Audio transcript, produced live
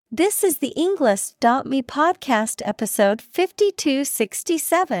This is the English.me podcast episode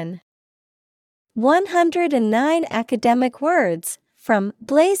 5267. 109 academic words from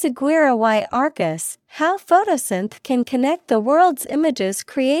Blaise Agüera y Arcas, How PhotoSynth Can Connect the World's Images,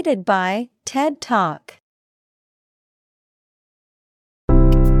 created by TED Talk.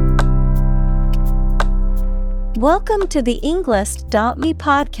 Welcome to the English.me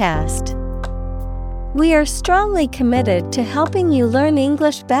podcast. We are strongly committed to helping you learn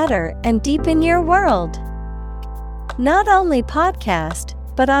English better and deepen your world. Not only podcast,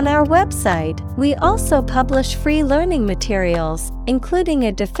 but on our website, we also publish free learning materials, including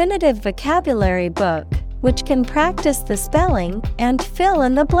a definitive vocabulary book, which can practice the spelling and fill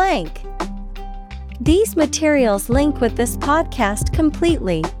in the blank. These materials link with this podcast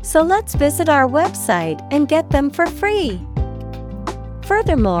completely, so let's visit our website and get them for free.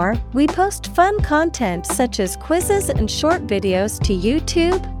 Furthermore, we post fun content such as quizzes and short videos to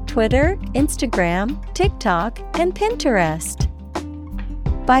YouTube, Twitter, Instagram, TikTok, and Pinterest.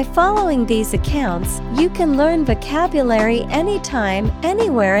 By following these accounts, you can learn vocabulary anytime,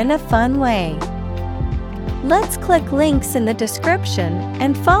 anywhere in a fun way. Let's click links in the description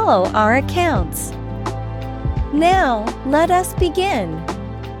and follow our accounts. Now, let us begin.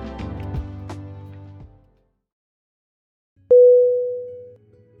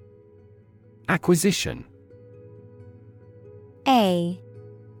 Acquisition.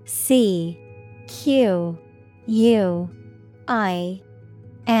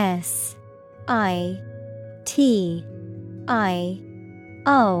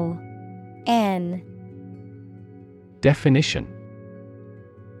 Definition.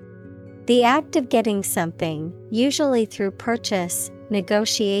 The act of getting something, usually through purchase,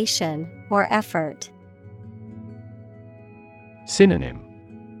 negotiation, or effort. Synonym.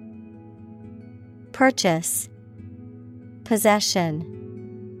 Purchase, possession,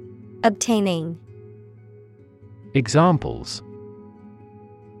 obtaining. Examples.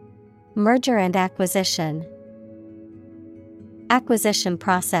 Merger and acquisition. Acquisition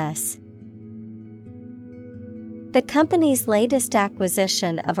process. The company's latest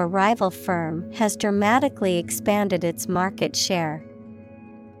acquisition of a rival firm has dramatically expanded its market share.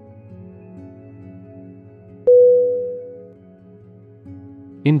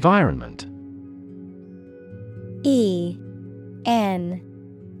 Environment.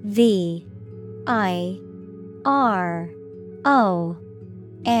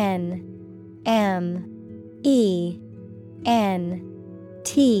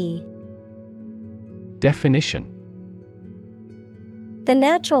 Definition. The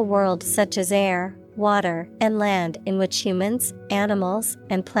natural world such as air, water, and land in which humans, animals,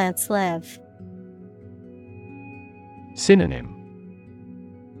 and plants live. Synonym.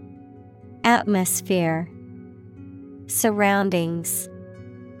 Atmosphere, surroundings,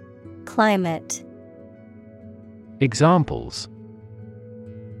 climate. Examples.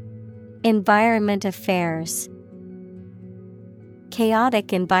 Environment affairs.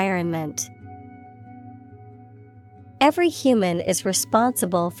 Chaotic environment. Every human is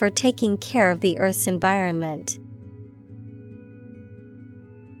responsible for taking care of the Earth's environment.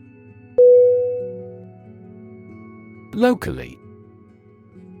 Locally.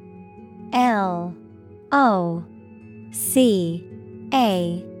 L-O-C-A-L-L-Y.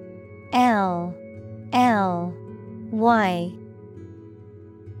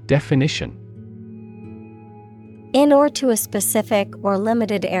 Definition. In or to a specific or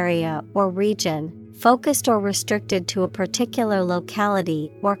limited area or region, focused or restricted to a particular locality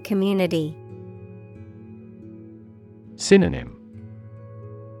or community. Synonym.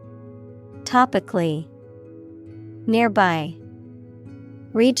 Topically, nearby,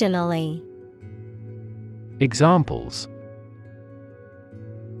 regionally. Examples.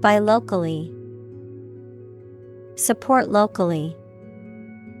 Buy locally. Support locally.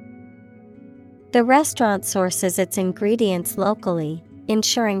 The restaurant sources its ingredients locally,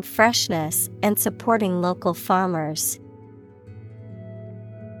 ensuring freshness and supporting local farmers.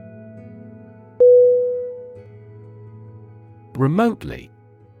 Remotely.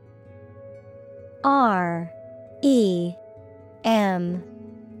 R-E-M-O-T-E-L-Y.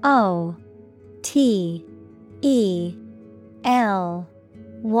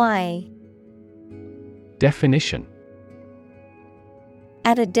 Definition.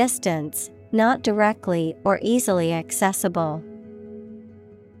 At a distance, not directly or easily accessible.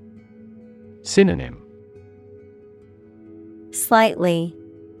 Synonym. Slightly,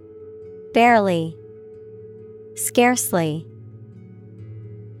 barely, scarcely.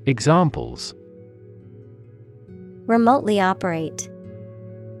 Examples. Remotely operate.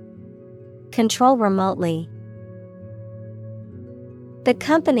 Control remotely. The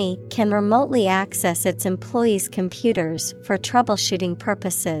company can remotely access its employees' computers for troubleshooting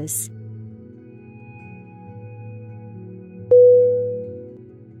purposes.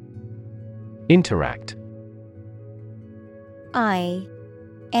 Interact. INTERACT.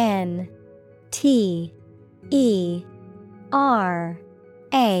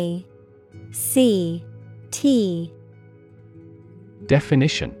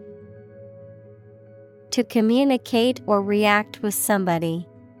 Definition. To communicate or react with somebody.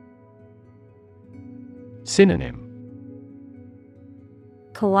 Synonym.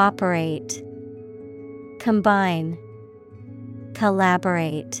 Cooperate, combine,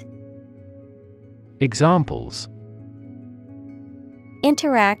 collaborate. Examples.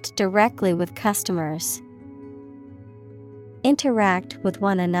 Interact directly with customers. Interact with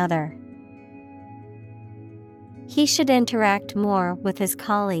one another. He should interact more with his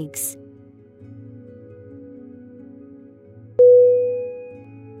colleagues.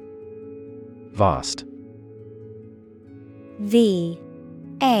 Vast. VAST.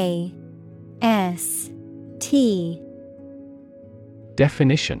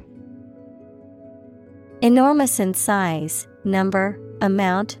 Definition. Enormous in size, number,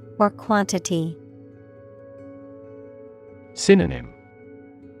 amount, or quantity. Synonym.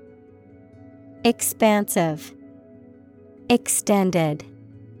 Expansive, extended,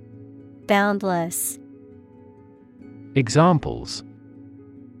 boundless. Examples.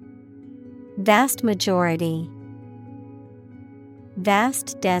 Vast majority.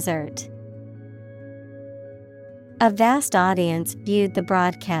 Vast desert. A vast audience viewed the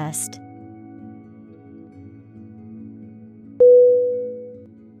broadcast.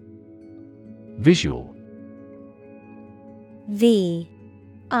 Visual. VISUAL.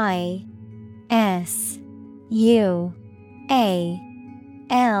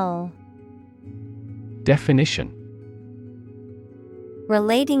 Definition.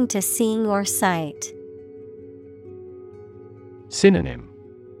 Relating to seeing or sight. Synonym.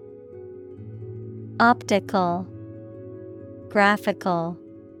 Optical, graphical,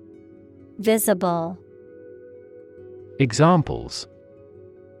 visible. Examples.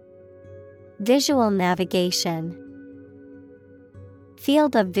 Visual navigation.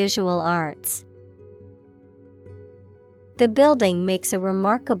 Field of visual arts. The building makes a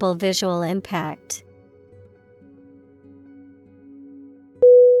remarkable visual impact.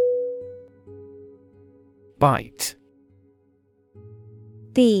 Bite.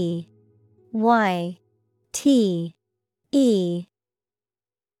 BYTE.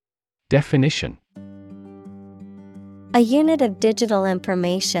 Definition. A unit of digital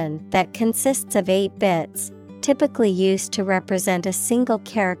information that consists of 8 bits, typically used to represent a single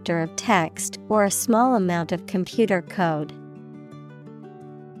character of text or a small amount of computer code.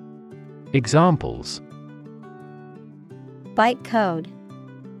 Examples. Byte code.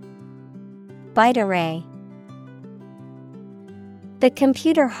 Byte array. The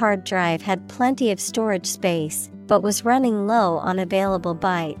computer hard drive had plenty of storage space, but was running low on available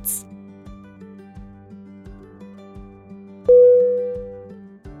bytes.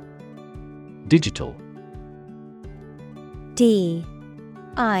 Digital. DIGITAL.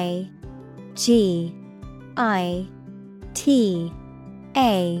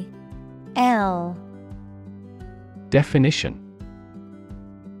 Definition.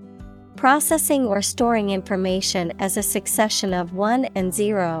 Processing or storing information as a succession of 1 and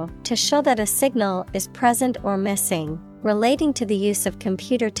 0 to show that a signal is present or missing, relating to the use of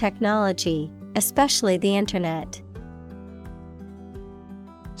computer technology, especially the Internet.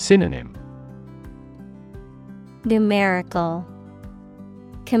 Synonym. Numerical,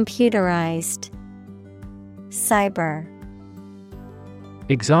 computerized, cyber.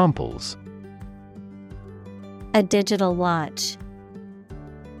 Examples. A digital watch.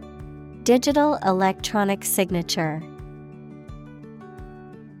 Digital electronic signature.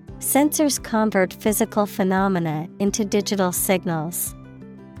 Sensors convert physical phenomena into digital signals.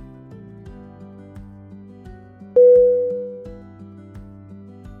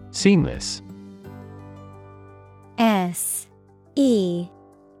 Seamless. SEAMLESS.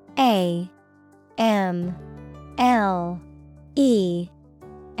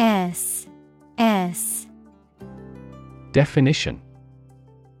 Definition.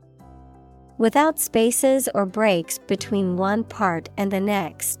 Without spaces or breaks between one part and the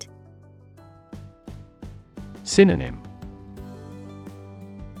next. Synonym.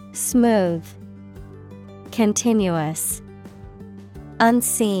 Smooth, continuous,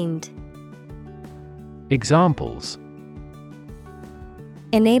 unseamed. Examples.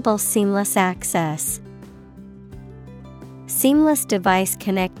 Enable seamless access. Seamless device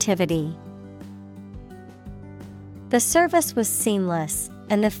connectivity. The service was seamless,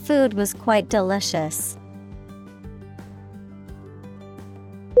 and the food was quite delicious.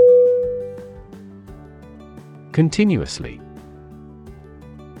 Continuously. Continuously.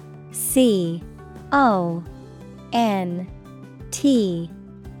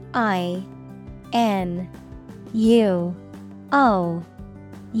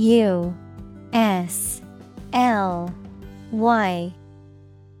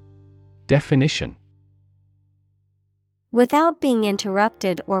 Definition. Without being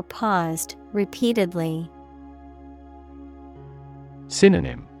interrupted or paused, repeatedly.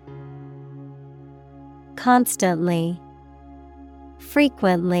 Synonym. Constantly,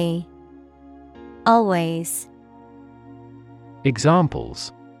 frequently, always.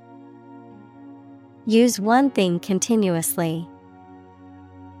 Examples. Use one thing continuously.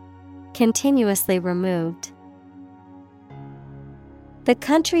 Continuously removed. The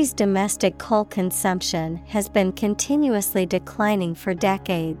country's domestic coal consumption has been continuously declining for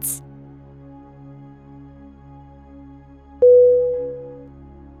decades.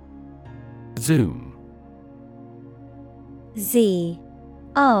 Zoom.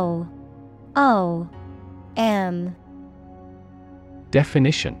 ZOOM.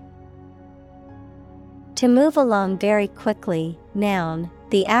 Definition. To move along very quickly, noun,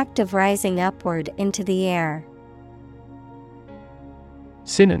 the act of rising upward into the air.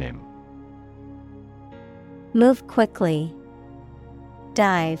 Synonym. Move quickly.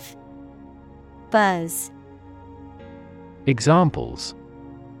 Dive. Buzz. Examples.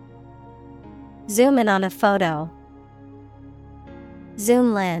 Zoom in on a photo.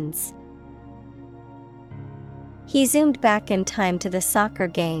 Zoom lens. He zoomed back in time to the soccer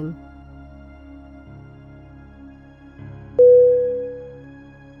game.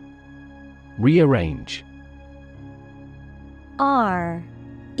 Rearrange. REARRANGE.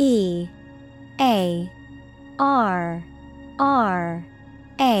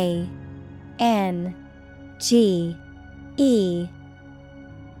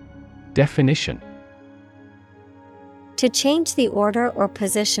 Definition. To change the order or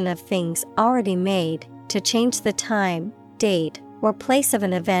position of things already made, to change the time, date, or place of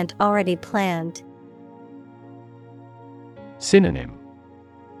an event already planned. Synonym.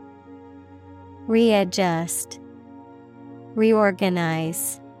 Readjust,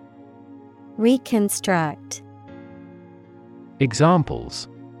 reorganize, reconstruct. Examples.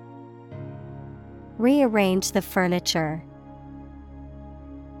 Rearrange the furniture.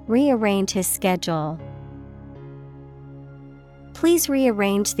 Rearrange his schedule. Please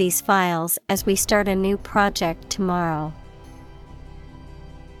rearrange these files as we start a new project tomorrow.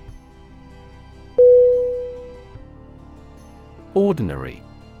 Ordinary.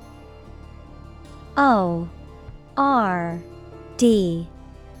 ORDINARY.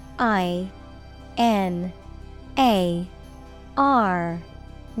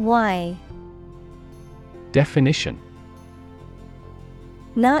 Definition.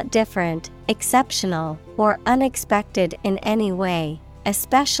 Not different, exceptional, or unexpected in any way,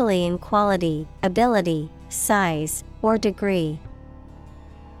 especially in quality, ability, size, or degree.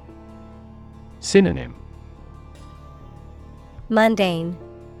 Synonym. Mundane,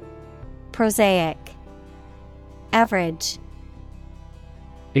 prosaic, average.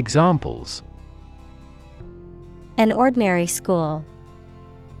 Examples. An ordinary school.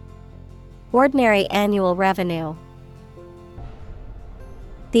 Ordinary annual revenue.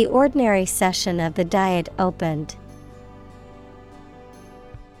 The ordinary session of the Diet opened.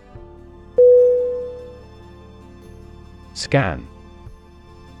 Scan.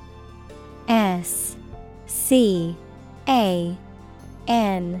 SCAN.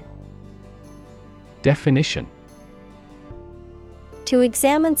 Definition. To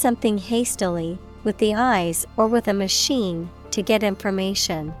examine something hastily, with the eyes or with a machine, to get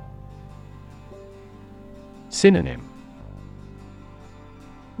information. Synonym.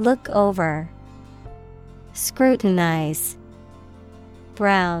 Look over. Scrutinize.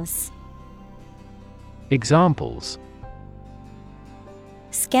 Browse. Examples.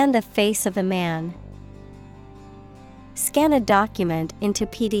 Scan the face of a man. Scan a document into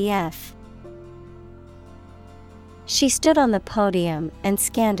PDF. She stood on the podium and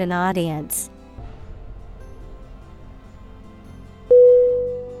scanned an audience.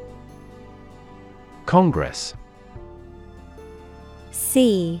 Congress.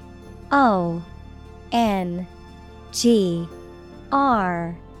 CONGRESS.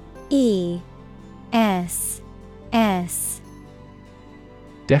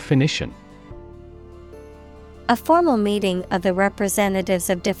 Definition. A formal meeting of the representatives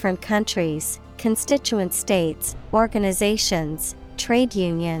of different countries, constituent states, organizations, trade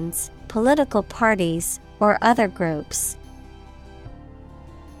unions, political parties, or other groups.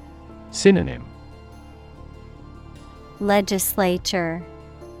 Synonym: Legislature,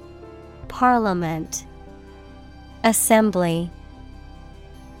 Parliament, Assembly.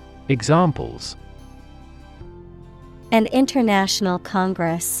 Examples: An international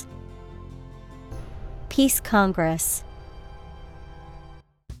congress, Peace Congress.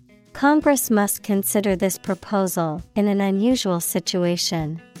 Congress must consider this proposal in an unusual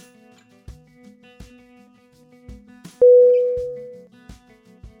situation.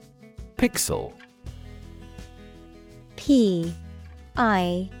 Pixel. P-I-X-E-L.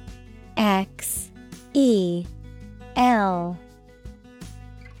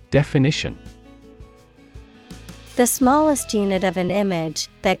 Definition: The smallest unit of an image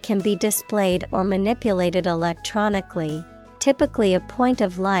that can be displayed or manipulated electronically, typically a point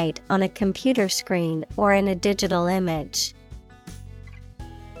of light on a computer screen or in a digital image.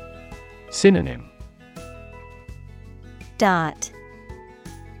 Synonym: Dot,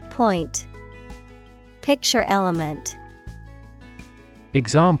 point, picture element.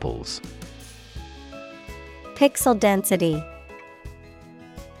 Examples: Pixel density,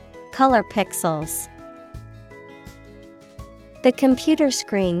 color pixels. The computer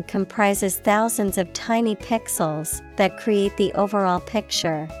screen comprises thousands of tiny pixels that create the overall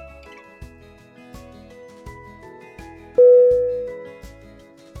picture.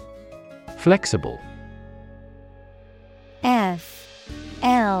 Flexible. F-L-E-X-I-B-L-E.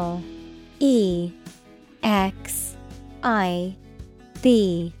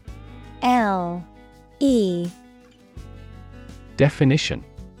 Definition: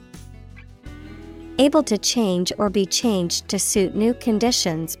 Able to change or be changed to suit new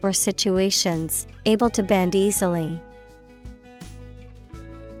conditions or situations, able to bend easily.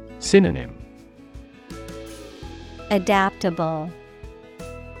 Synonym: Adaptable,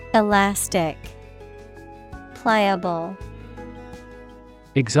 elastic, pliable.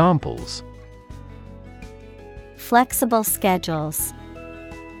 Examples: Flexible schedules,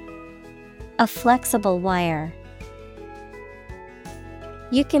 a flexible wire.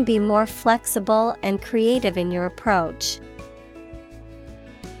 You can be more flexible and creative in your approach.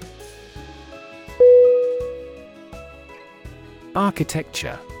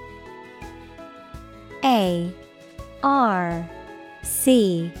 Architecture.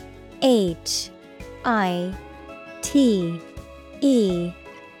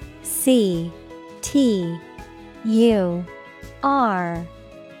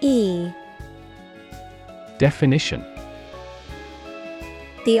 Definition: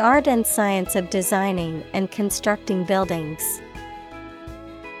 The art and science of designing and constructing buildings.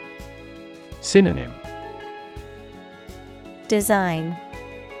 Synonym: Design,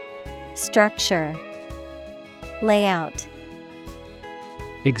 structure, layout.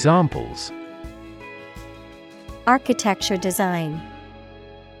 Examples: Architecture design,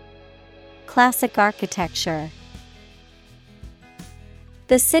 classic architecture.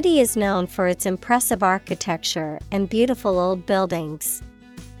 The city is known for its impressive architecture and beautiful old buildings.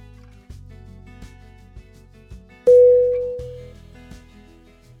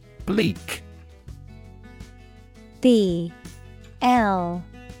 Bleak. B-L-E-A-K.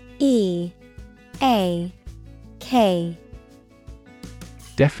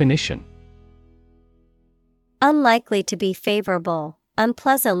 Definition: Unlikely to be favorable,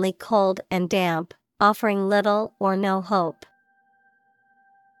 unpleasantly cold and damp, offering little or no hope.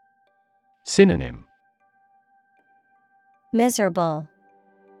 Synonym: Miserable,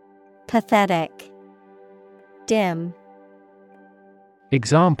 pathetic, dim.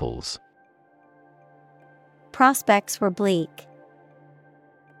 Examples: Prospects were bleak.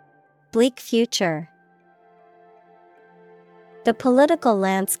 Bleak future. The political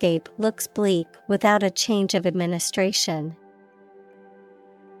landscape looks bleak without a change of administration.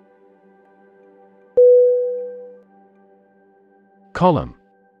 Column.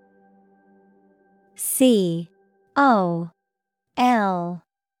 C-O-L-U-M-N.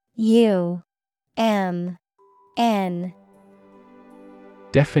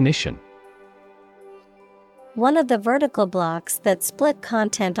 Definition: One of the vertical blocks that split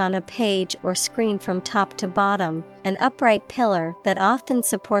content on a page or screen from top to bottom, an upright pillar that often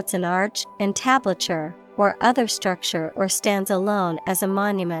supports an arch, entablature, or other structure or stands alone as a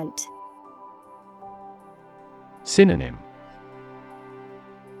monument. Synonym: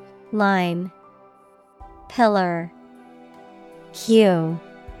 Line, pillar, hue.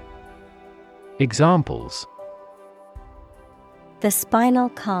 Examples: The spinal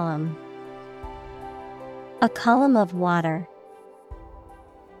column. A column of water.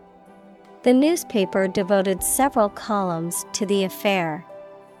 The newspaper devoted several columns to the affair.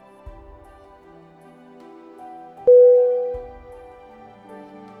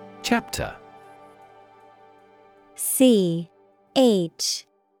 Chapter. CHAPTER.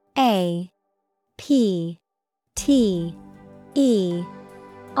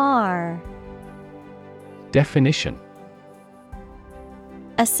 Definition.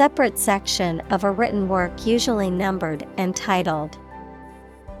 A separate section of a written work usually numbered and titled.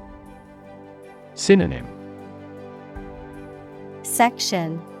 Synonym.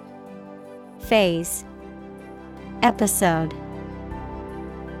 Section, phase, episode.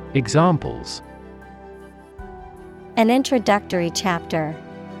 Examples. An introductory chapter.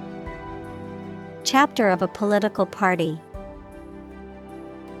 Chapter of a political party.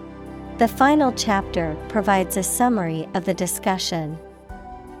 The final chapter provides a summary of the discussion.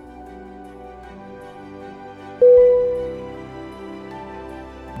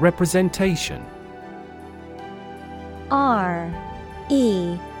 Representation. Representation.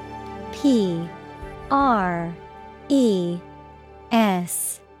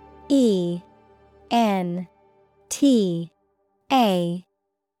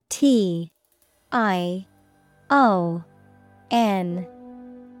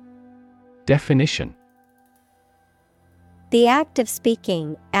 Definition. The act of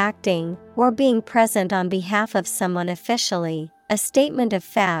speaking, acting, or being present on behalf of someone officially, a statement of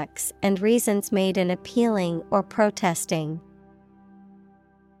facts and reasons made in appealing or protesting.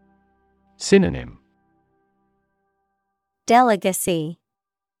 Synonym. Delegacy,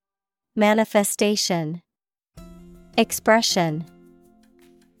 manifestation, expression.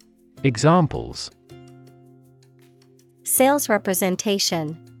 Examples. Sales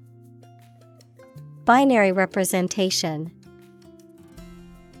representation. Binary representation.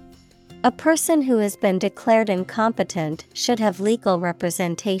 A person who has been declared incompetent should have legal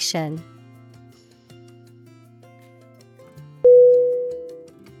representation.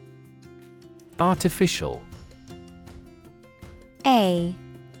 Artificial.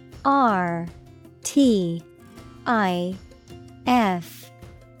 Artificial.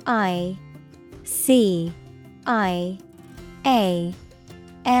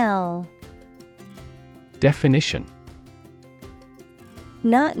 Definition.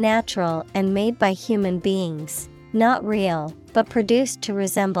 Not natural and made by human beings, not real, but produced to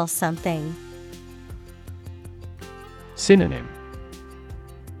resemble something. Synonym.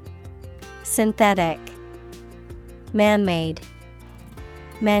 Synthetic, man-made,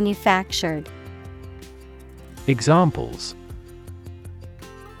 manufactured. Examples.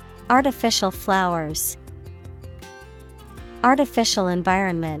 Artificial flowers. Artificial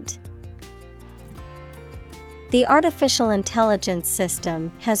environment. The artificial intelligence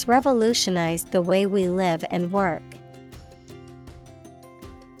system has revolutionized the way we live and work.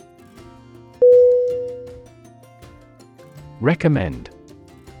 Recommend.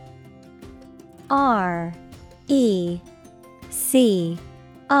 RECOMMEND.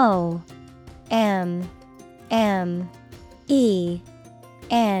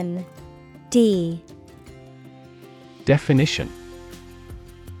 Definition.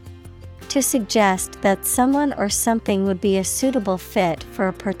 To suggest that someone or something would be a suitable fit for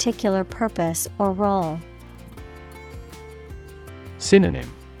a particular purpose or role. Synonym.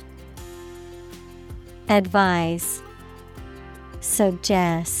 Advise,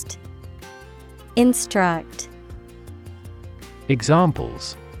 suggest, instruct.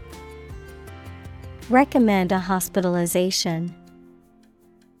 Examples. Recommend a hospitalization.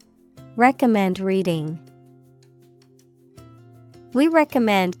 Recommend reading. We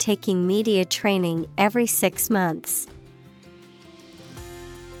recommend taking media training every 6 months.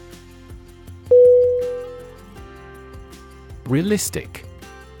 Realistic.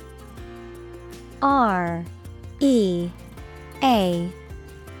 REALIStic.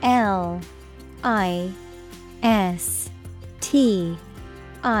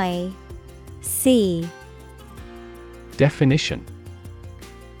 Definition.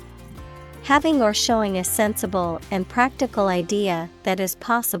 Having or showing a sensible and practical idea that is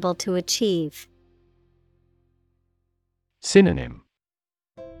possible to achieve. Synonym.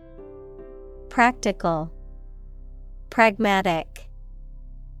 Practical, pragmatic,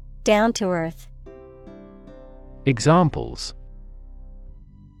 down to earth. Examples.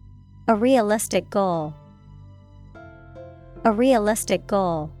 A realistic goal. A realistic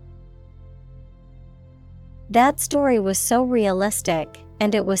goal. That story was so realistic,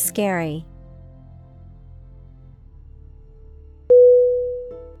 and it was scary.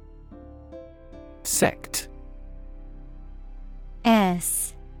 Sect.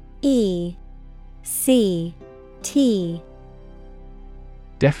 SECT.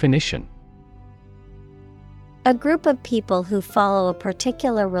 Definition. A group of people who follow a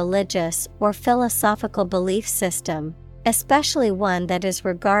particular religious or philosophical belief system, especially one that is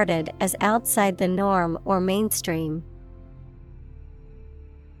regarded as outside the norm or mainstream.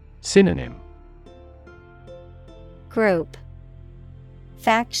 Synonym: Group,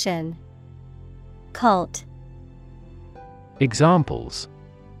 faction, cult. Examples: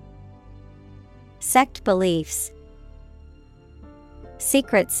 Sect beliefs,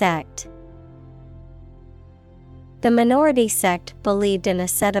 secret sect. The minority sect believed in a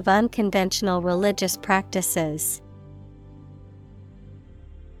set of unconventional religious practices.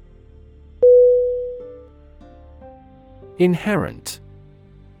 Inherent.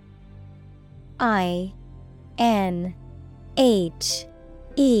 I-N-H-E-R-E-N-T.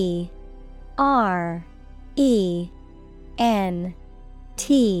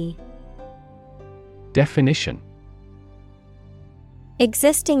 Definition: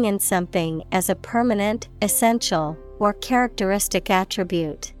 existing in something as a permanent, essential, or characteristic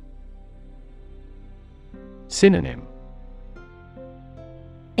attribute. Synonym: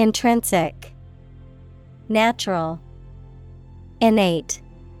 Intrinsic, natural, innate.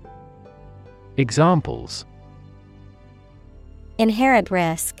 Examples: inherent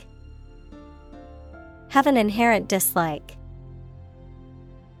risk, have an inherent dislike.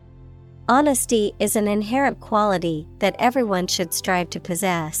 Honesty is an inherent quality that everyone should strive to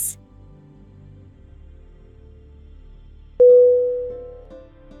possess.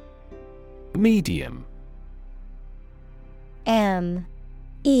 Medium. M-E-D-I-U-M.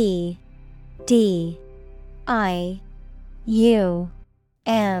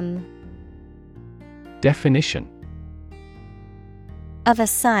 Definition: of a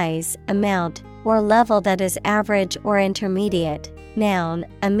size, amount, or level that is average or intermediate. Noun,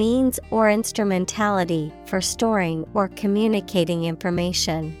 a means or instrumentality for storing or communicating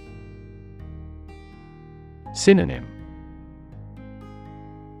information. Synonym: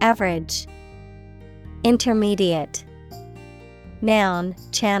 average, intermediate. Noun,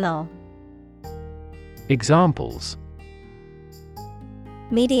 channel. Examples: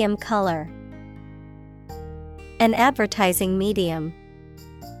 medium color, an advertising medium.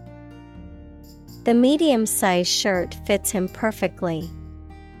 The medium-sized shirt fits him perfectly.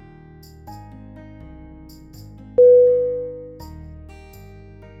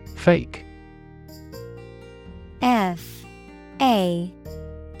 Fake. F-A-K-E.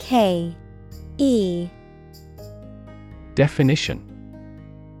 Definition: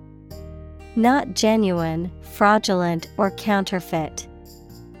 not genuine, fraudulent, or counterfeit.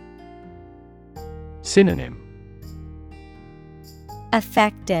 Synonym: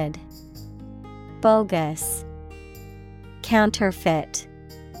 affected, bogus, counterfeit.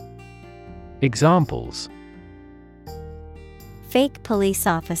 Examples: fake police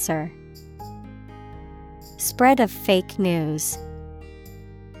officer, spread of fake news.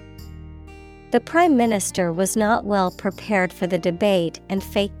 The Prime Minister was not well prepared for the debate and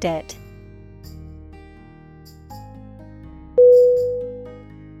faked it.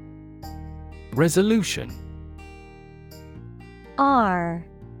 Resolution.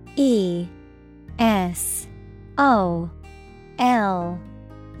 R-E-S-O-L-U-T-I-O-N.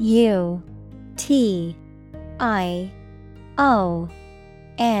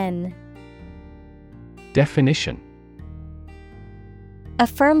 Definition: a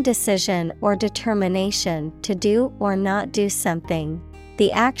firm decision or determination to do or not do something,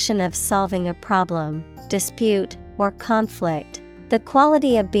 the action of solving a problem, dispute, or conflict, the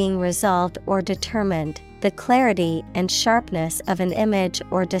quality of being resolved or determined, the clarity and sharpness of an image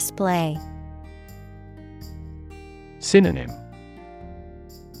or display. Synonym: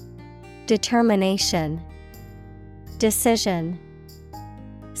 determination, decision,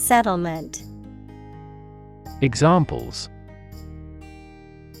 settlement. Examples: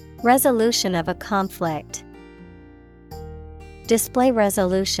 resolution of a conflict, display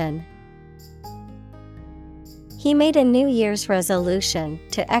resolution. He made a New Year's resolution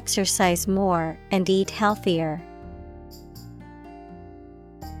to exercise more and eat healthier.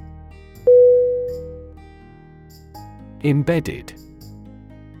 Embedded.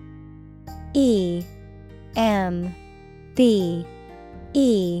 E-M-B-E-D-D-E.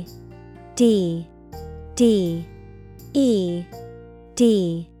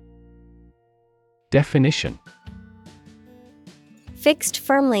 Definition: fixed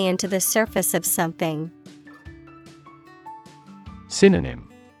firmly into the surface of something. Synonym: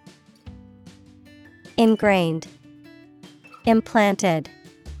 ingrained, implanted,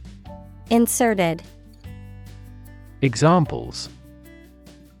 inserted. Examples: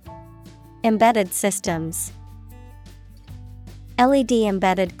 embedded systems, LED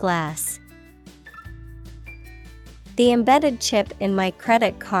embedded glass. The embedded chip in my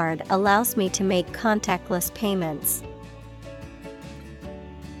credit card allows me to make contactless payments.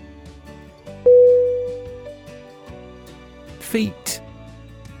 Feat.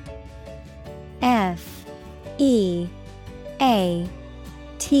 F-E-A-T.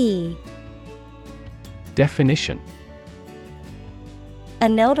 Definition: A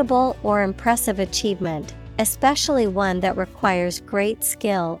notable or impressive achievement, especially one that requires great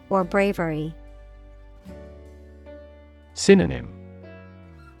skill or bravery. Synonym: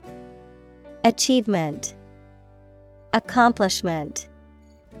 Achievement, accomplishment,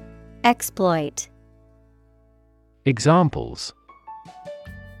 exploit. Examples: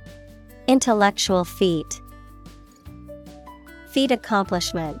 Intellectual feat, feat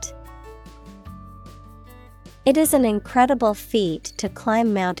accomplishment. It is an incredible feat to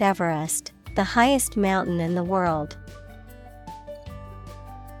climb Mount Everest, the highest mountain in the world.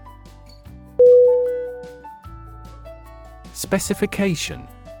 Specification.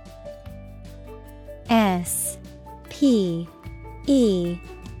 S P E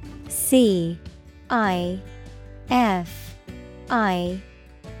C I F I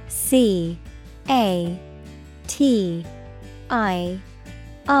C A T I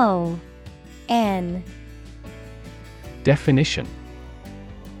O N. Definition: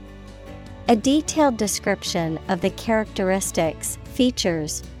 A detailed description of the characteristics,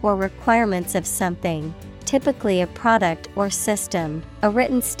 features, or requirements of something, typically a product or system, a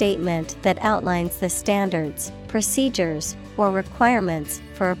written statement that outlines the standards, procedures, or requirements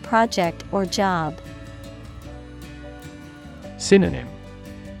for a project or job. Synonym: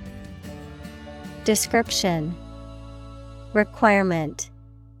 Description, requirement,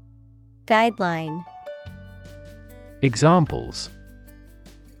 guideline. Examples: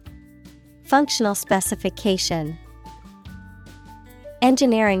 Functional specification,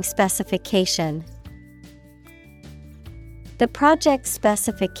 engineering specification. The project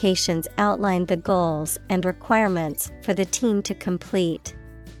specifications outline the goals and requirements for the team to complete.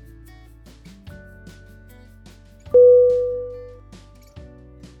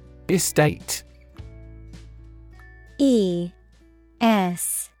 Estate. E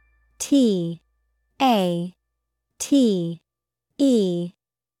S T A T E.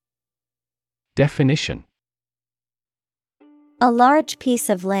 Definition: A large piece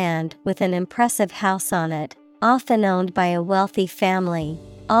of land with an impressive house on it, often owned by a wealthy family,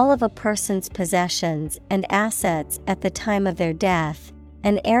 all of a person's possessions and assets at the time of their death,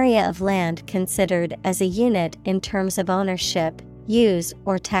 an area of land considered as a unit in terms of ownership, use,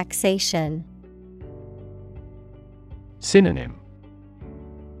 or taxation. Synonym: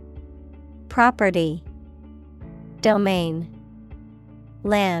 Property, domain,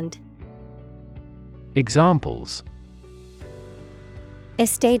 land. Examples: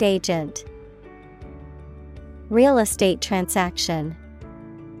 Estate agent, real estate transaction.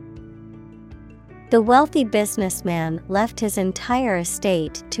 The wealthy businessman left his entire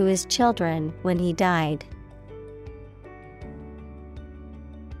estate to his children when he died.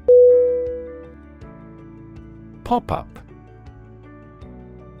 Pop-up.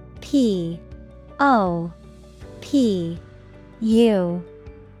 P-O-P-U-P.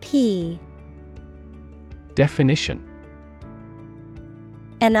 Definition: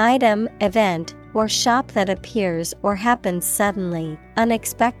 An item, event, or shop that appears or happens suddenly,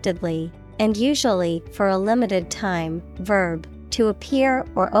 unexpectedly, and usually for a limited time. Verb, to appear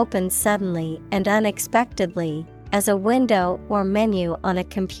or open suddenly and unexpectedly, as a window or menu on a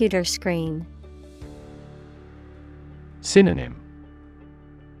computer screen. Synonym: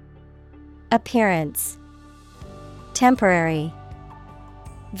 Appearance, temporary.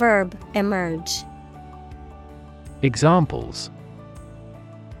 Verb, emerge. Examples: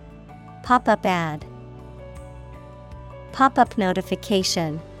 Pop-up ad, pop-up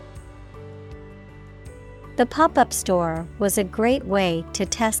notification. The pop-up store was a great way to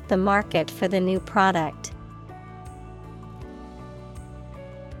test the market for the new product.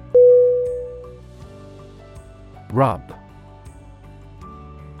 Rub.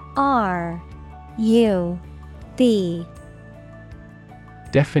 R-U-B.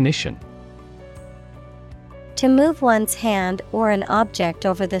 Definition: To move one's hand or an object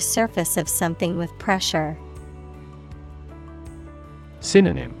over the surface of something with pressure.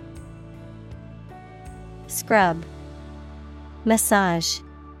 Synonym: Scrub, massage,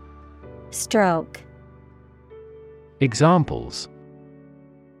 stroke. Examples: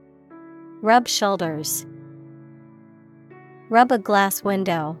 Rub shoulders, rub a glass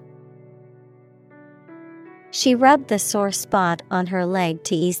window. She rubbed the sore spot on her leg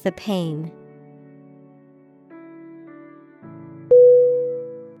to ease the pain.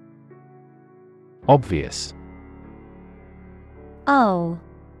 Obvious. O-B-V-I-O-U-S.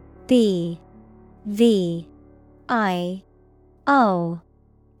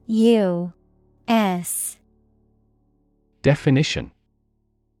 Definition.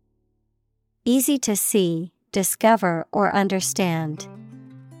 Easy to see, discover, or understand.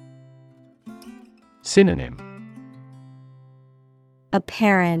 Synonym.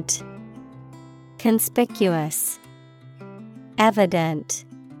 Apparent, conspicuous, evident.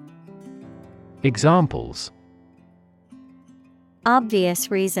 Examples.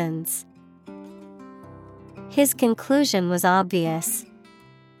 Obvious reasons. His conclusion was obvious.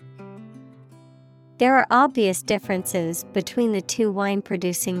 There are obvious differences between the two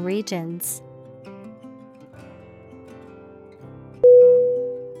wine-producing regions.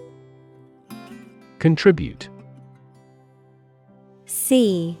 Contribute.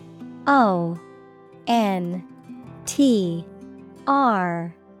 CONTRIBUTE.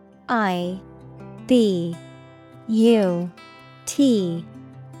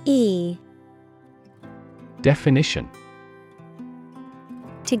 Definition.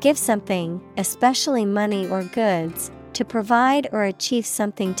 To give something, especially money or goods, to provide or achieve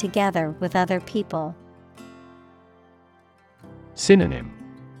something together with other people. Synonym.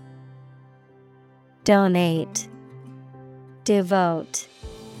 Donate, devote,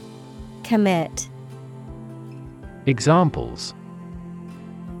 commit. Examples.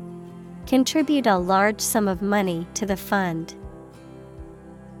 Contribute a large sum of money to the fund.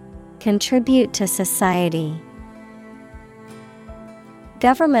 Contribute to society.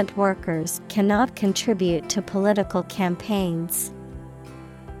 Government workers cannot contribute to political campaigns.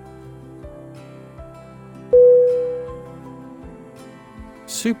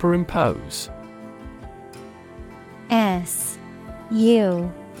 Superimpose. SUPERIMPOSE.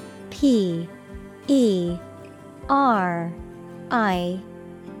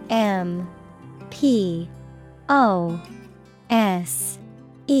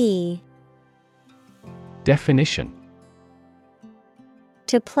 Definition.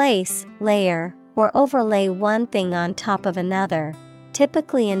 To place, layer, or overlay one thing on top of another,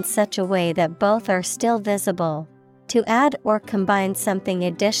 typically in such a way that both are still visible. To add or combine something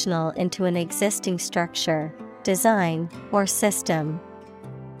additional into an existing structure, design, or system.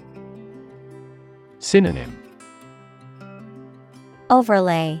 Synonym.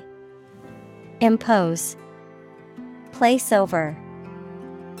 Overlay, impose, place over.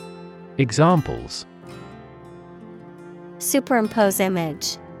 Examples. Superimpose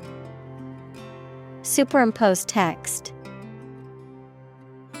image. Superimpose text.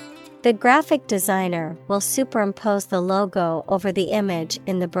 The graphic designer will superimpose the logo over the image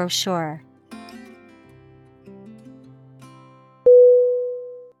in the brochure.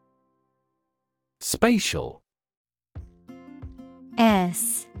 Spatial.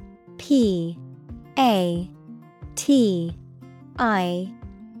 SPATIAL.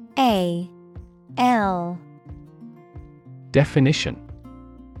 Definition.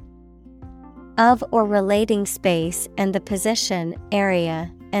 Of or relating space and the position,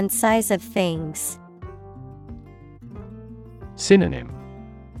 area, and size of things. Synonym.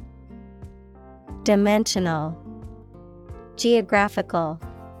 Dimensional, geographical.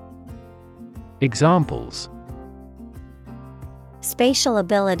 Examples. Spatial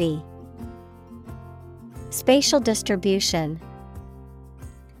ability. Spatial distribution.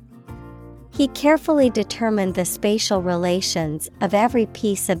 He carefully determined the spatial relations of every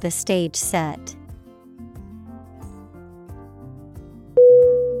piece of the stage set.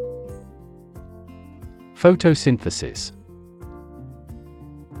 Photosynthesis.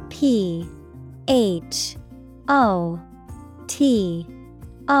 PHOTOSYNTHESIS.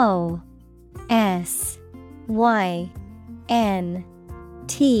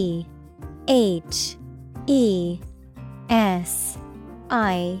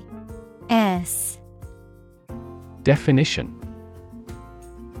 Definition.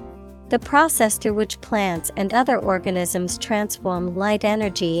 The process through which plants and other organisms transform light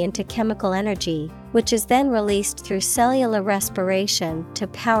energy into chemical energy, which is then released through cellular respiration to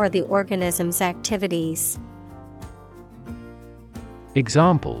power the organism's activities.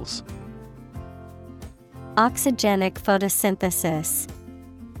 Examples. Oxygenic photosynthesis.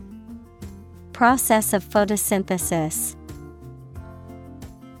 Process of photosynthesis.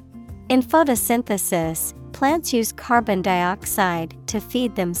 In photosynthesis, plants use carbon dioxide to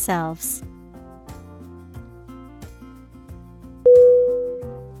feed themselves.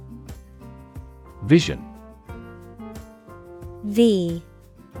 Vision. VISION.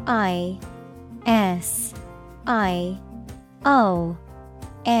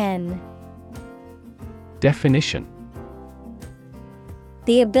 Definition.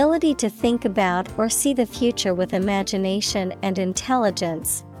 The ability to think about or see the future with imagination and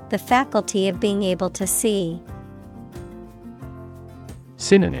intelligence, the faculty of being able to see.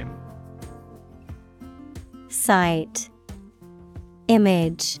 Synonym. Sight,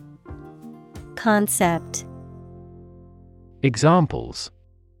 image, concept. Examples: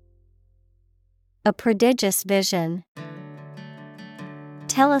 A prodigious vision,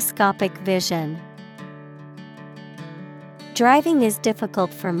 telescopic vision. Driving is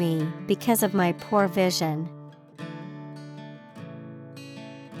difficult for me because of my poor vision.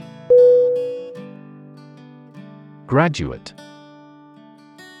 Graduate.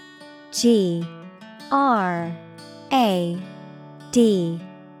 Graduate.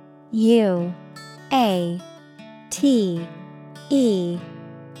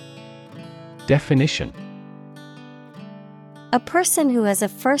 Definition: A person who has a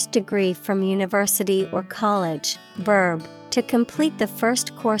first degree from university or college. Verb, to complete the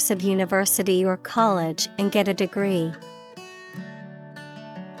first course of university or college and get a degree.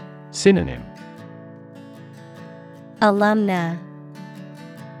 Synonym: Alumna,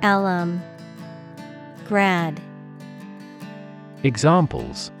 alum, grad.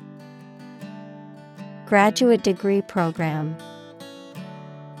 Examples: Graduate degree program,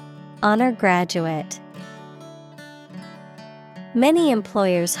 honor graduate. Many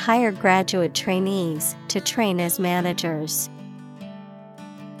employers hire graduate trainees to train as managers.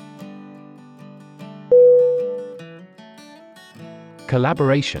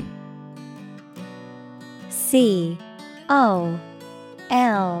 Collaboration. Collaboration.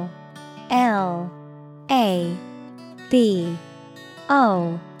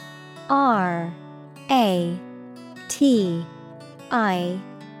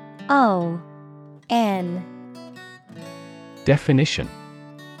 Definition: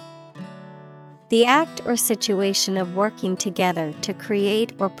 The act or situation of working together to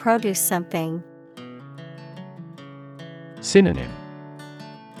create or produce something. Synonym: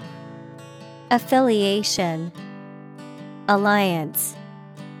 Affiliation, alliance,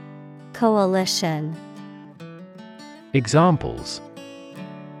 coalition. Examples: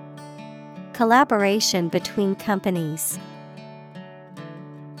 Collaboration between companies.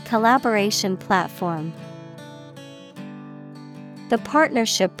 Collaboration platform. The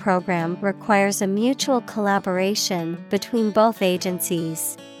partnership program requires a mutual collaboration between both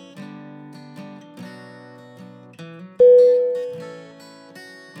agencies.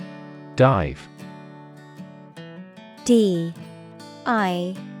 Dive. D-I-V-E.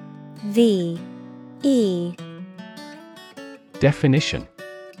 Definition: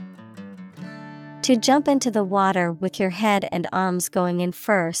 To jump into the water with your head and arms going in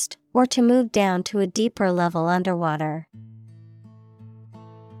first, or to move down to a deeper level underwater.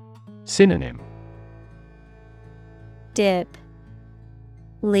 Synonym: Dip,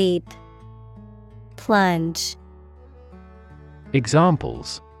 leap, plunge.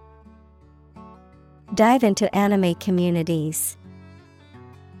 Examples: Dive into anime communities.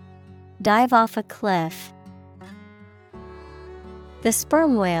 Dive off a cliff. The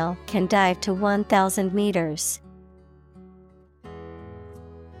sperm whale can dive to 1,000 meters.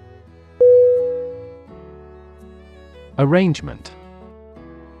 Arrangement.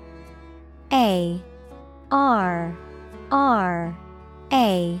 A-R-R-A-N-G-E-M-E-N-T.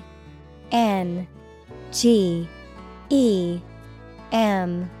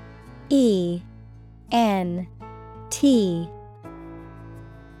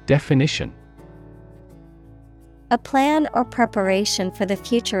 Definition: A plan or preparation for the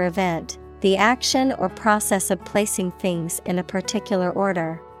future event, the action or process of placing things in a particular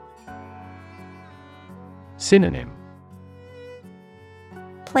order. Synonym: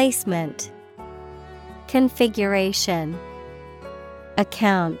 Placement, configuration,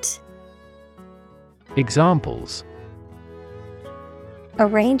 account. Examples: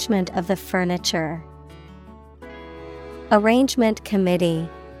 Arrangement of the furniture. Arrangement committee.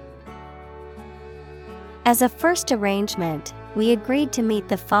 As a first arrangement, we agreed to meet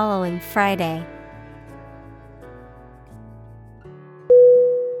the following Friday.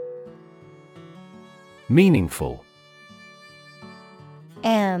 Meaningful.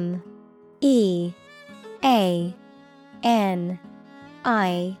 M-E-A-N-I-N-G-F-U-L.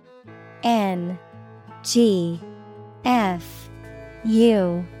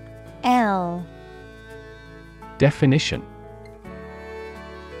 Definition: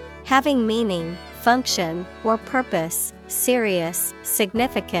 Having meaning, function, or purpose, serious,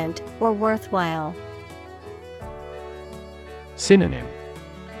 significant, or worthwhile. Synonym: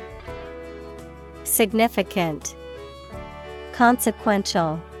 Significant,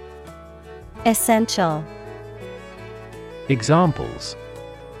 consequential, essential. Examples: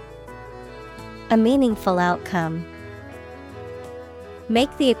 A meaningful outcome.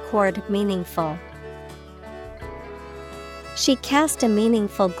 Make the accord meaningful. She cast a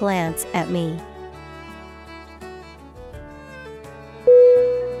meaningful glance at me.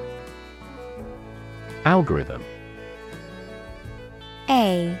 Algorithm.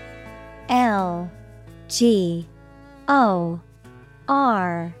 ALGORIThm.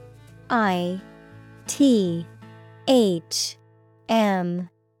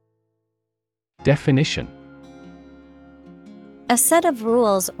 Definition. A set of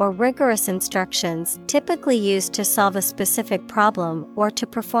rules or rigorous instructions typically used to solve a specific problem or to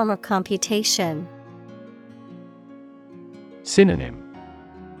perform a computation. Synonym.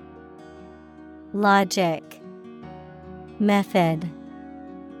 Logic, method,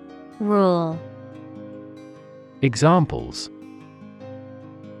 rule. Examples.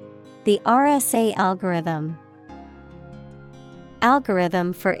 The RSA algorithm.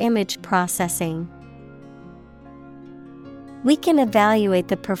 Algorithm for image processing. We can evaluate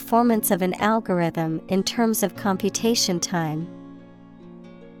the performance of an algorithm in terms of computation time.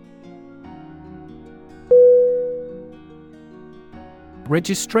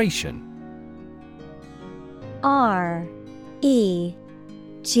 Registration. REGISTRATION.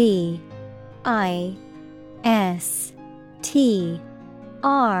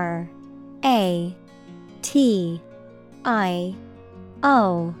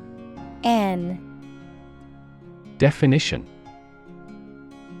 Definition.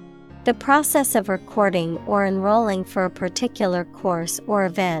 The process of recording or enrolling for a particular course or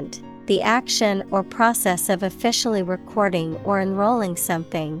event, the action or process of officially recording or enrolling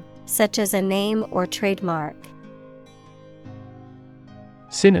something, such as a name or trademark.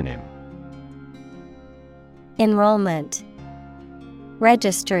 Synonym. Enrollment,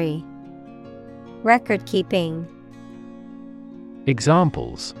 registry, record keeping.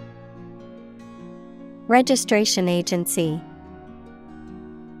 Examples. Registration agency.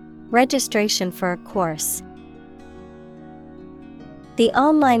 Registration for a course. The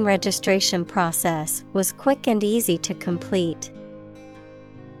online registration process was quick and easy to complete.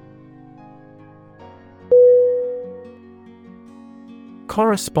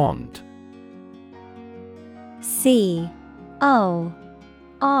 Correspond.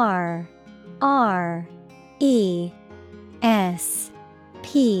 CORRESPOND.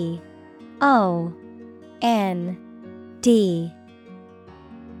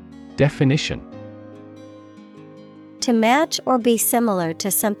 Definition. To match or be similar to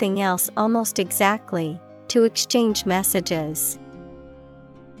something else almost exactly, to exchange messages.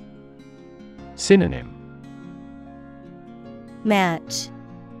 Synonym. Match,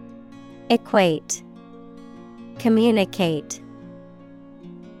 equate, communicate.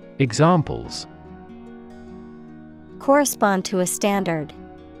 Examples. Correspond to a standard.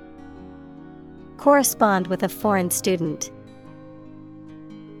 Correspond with a foreign student.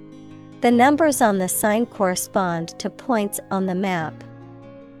 The numbers on the sign correspond to points on the map.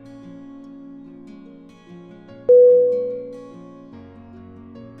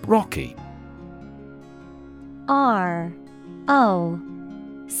 Rocky. ROCKY.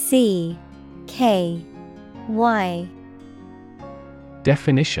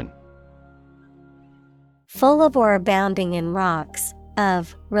 Definition. Full of or abounding in rocks,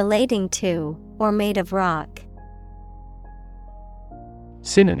 of, relating to, or made of rock.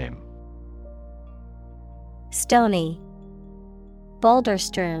 Synonym. Stony, boulder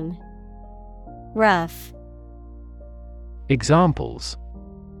strewn, rough. Examples.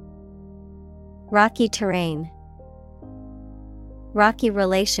 Rocky terrain. Rocky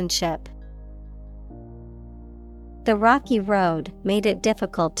relationship. The rocky road made it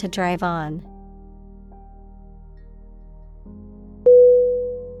difficult to drive on.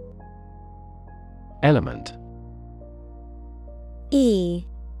 Element.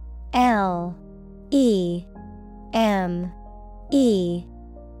 ELEMENT.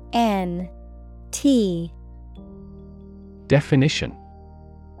 Definition.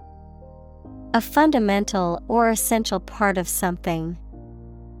 A fundamental or essential part of something.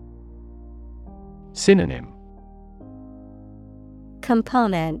 Synonym.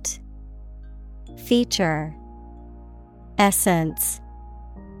 Component, feature, essence.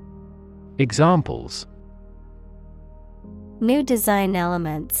 Examples. New design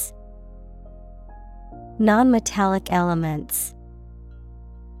elements. Non-metallic elements.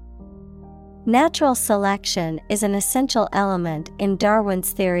 Natural selection is an essential element in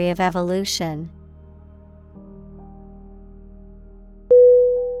Darwin's theory of evolution.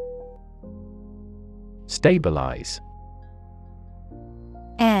 Stabilize.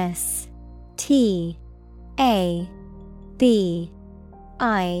 STABILIZE.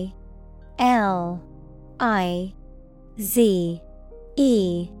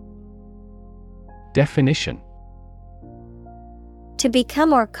 Definition. To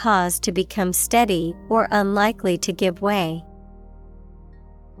become or cause to become steady or unlikely to give way.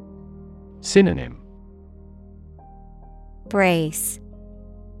 Synonym. brace,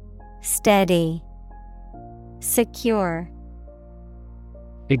 steady, secure.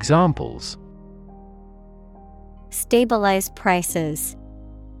 Examples: stabilize prices,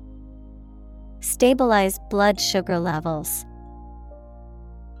 stabilize blood sugar levels.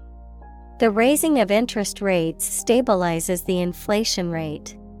 The raising of interest rates stabilizes the inflation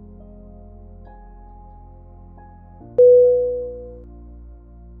rate.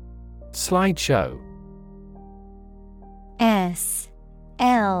 Slideshow.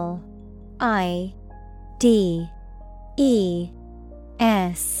 SLIDESHOW.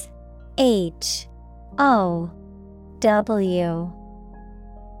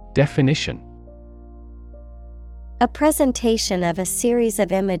 Definition: a presentation of a series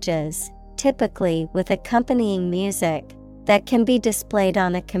of images, typically with accompanying music, that can be displayed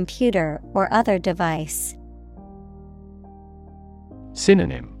on a computer or other device.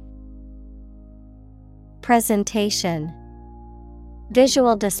 Synonym: presentation,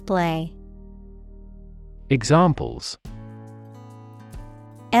 visual display. Examples: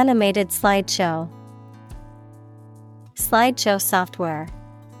 animated slideshow, slideshow software.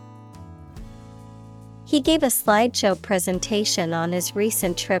 He gave a slideshow presentation on his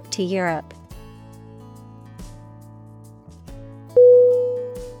recent trip to Europe.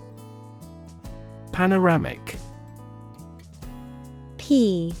 Panoramic.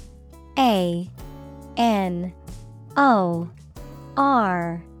 PANORAMIC.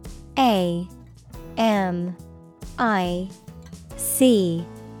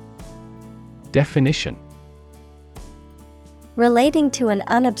 Definition: relating to an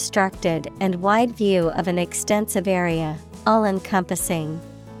unobstructed and wide view of an extensive area, all-encompassing.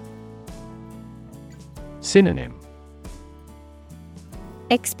 Synonym: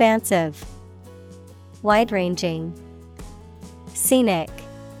 expansive, wide-ranging, scenic.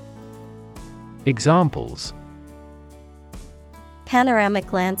 Examples: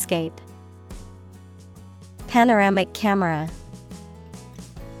 panoramic landscape, panoramic camera.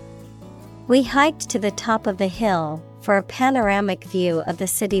 We hiked to the top of the hill for a panoramic view of the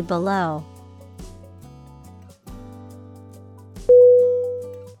city below.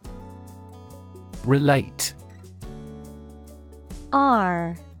 Relate.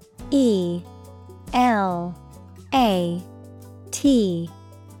 RELATE.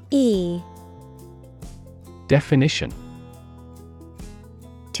 Definition: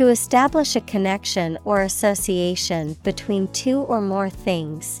 to establish a connection or association between two or more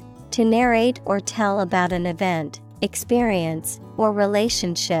things, to narrate or tell about an event, experience, or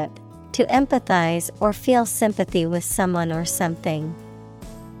relationship, to empathize or feel sympathy with someone or something.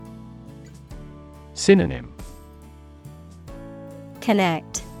 Synonym: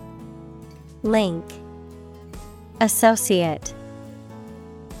 connect, link, associate.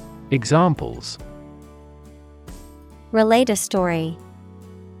 Examples: relate a story,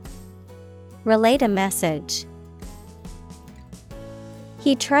 relate a message.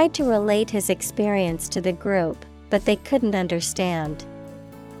 He tried to relate his experience to the group, but they couldn't understand.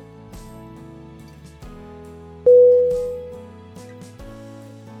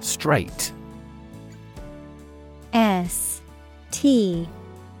 Straight. STRAIGHT.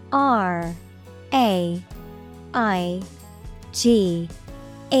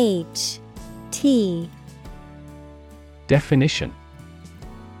 Definition: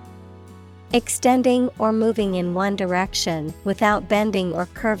 extending or moving in one direction without bending or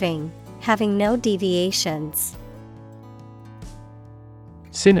curving, having no deviations.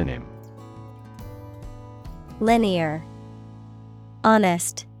 Synonym: linear,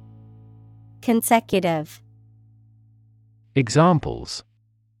 honest, consecutive. Examples: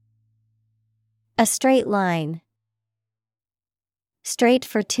 a straight line, straight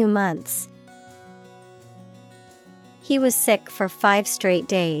for 2 months. He was sick for 5 straight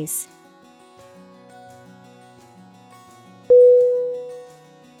days.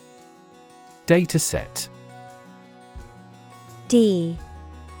 Dataset. DATASET.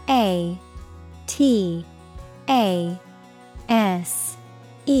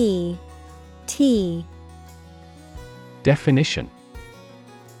 Definition: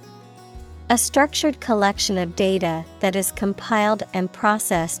 a structured collection of data that is compiled and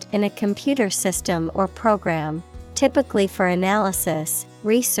processed in a computer system or program, typically for analysis,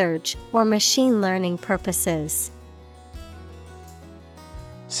 research, or machine learning purposes.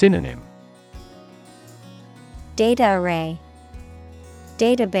 Synonym: data array,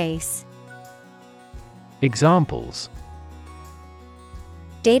 database. Examples: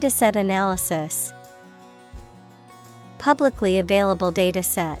 dataset analysis, publicly available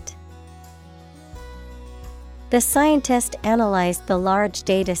dataset. The scientist analyzed the large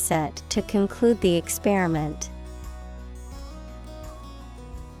dataset to conclude the experiment.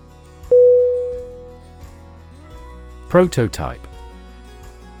 Prototype.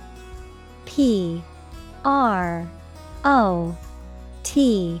 Prototype.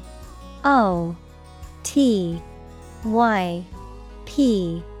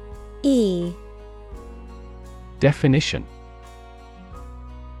 Definition.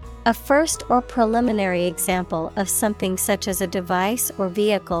 A first or preliminary example of something such as a device or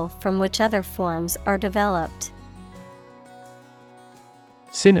vehicle from which other forms are developed.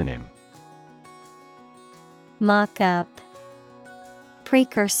 Synonym. Mock-up,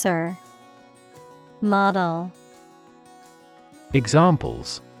 precursor, model.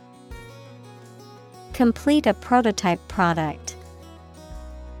 Examples. Complete a prototype product.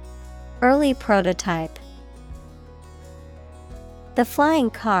 Early prototype. The flying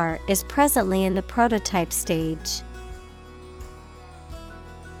car is presently in the prototype stage.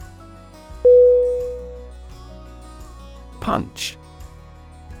 Punch.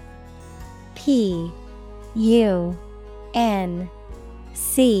 Punch.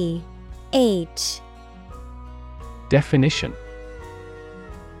 Definition.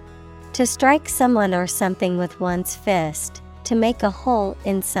 To strike someone or something with one's fist, to make a hole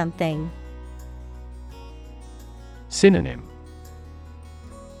in something. Synonym.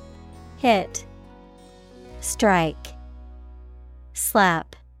 Hit, strike,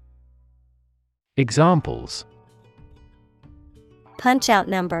 slap. Examples. Punch out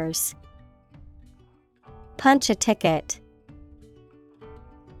numbers. Punch a ticket.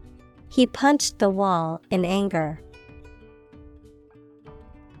 He punched the wall in anger.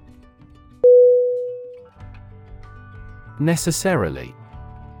 Necessarily.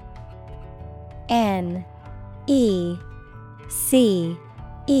 Necessarily.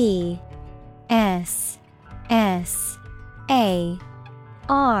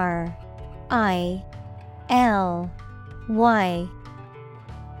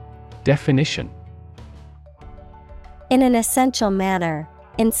 Definition. In an essential manner,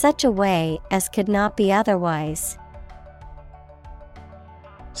 in such a way as could not be otherwise.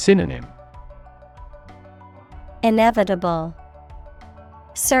 Synonym. Inevitable.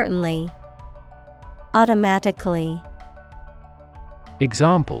 Certainly. Automatically.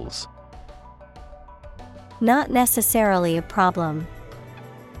 Examples. Not necessarily a problem.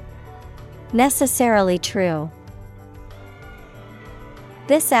 Necessarily true.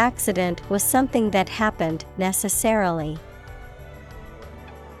 This accident was something that happened necessarily.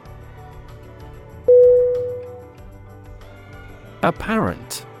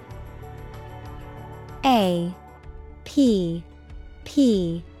 Apparent. A P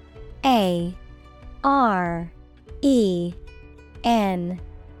P A R E N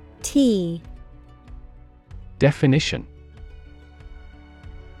T. Definition.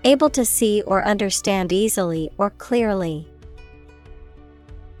 Able to see or understand easily or clearly.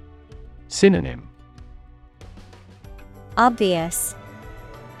 Synonym. Obvious,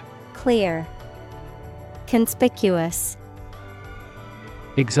 clear, conspicuous.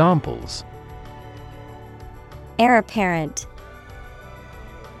 Examples. Heir apparent.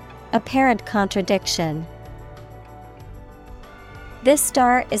 Apparent contradiction. This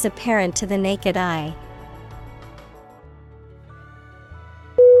star is apparent to the naked eye.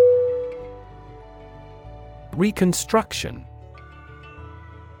 Reconstruction.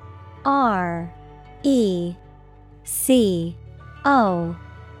 R E C O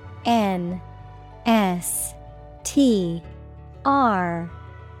N S T R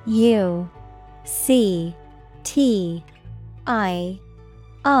U C T I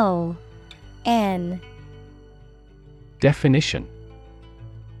O N. Definition.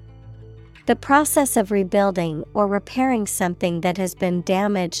 The process of rebuilding or repairing something that has been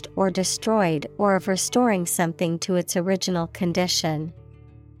damaged or destroyed, or of restoring something to its original condition.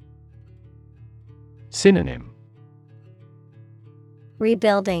 Synonym.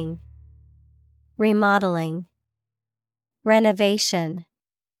 Rebuilding, remodeling, renovation.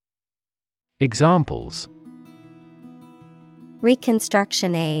 Examples.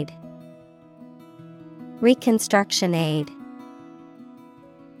 Reconstruction aid. Reconstruction aid.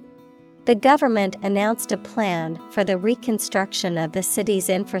 The government announced a plan for the reconstruction of the city's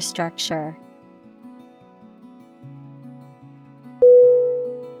infrastructure.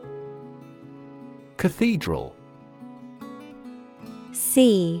 Cathedral.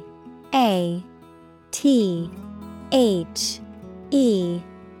 C A T H E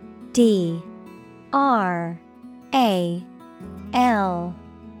D R A L.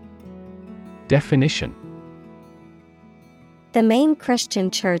 Definition. The main Christian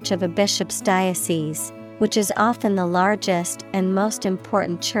church of a bishop's diocese, which is often the largest and most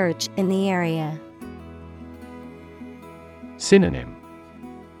important church in the area. Synonym.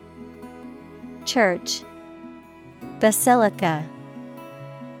 Church, Basilica,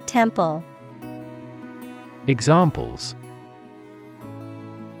 temple. Examples: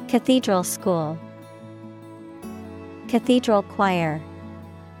 Cathedral school, cathedral choir.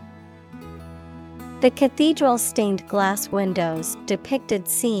 The cathedral's stained glass windows depicted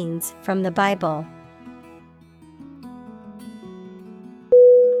scenes from the Bible.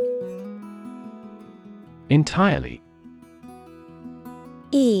 Entirely.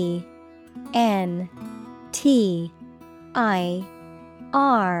 ENTIRELY.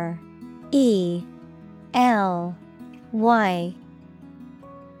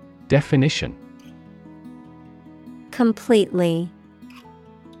 Definition: Completely.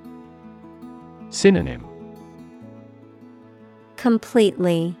 Synonym: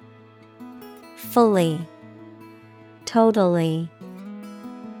 Completely, fully, totally.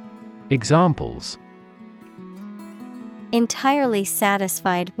 Examples: Entirely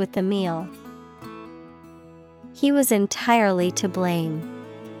satisfied with the meal. He was entirely to blame.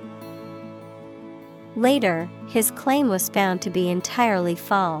 Later, his claim was found to be entirely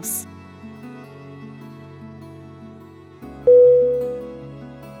false.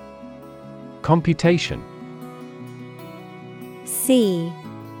 Computation. COMPUTATION.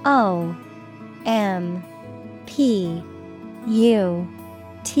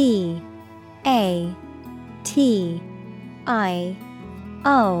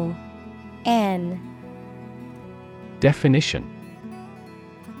 Definition: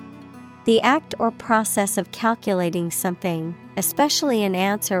 The act or process of calculating something, especially an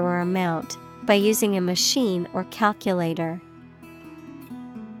answer or amount, by using a machine or calculator.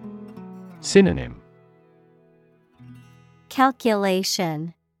 Synonym: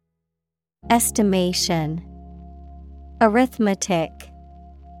 Calculation, estimation, arithmetic.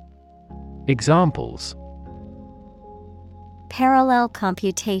 Examples: Parallel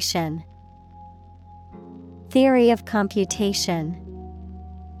computation, theory of computation.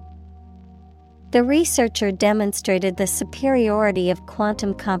 The researcher demonstrated the superiority of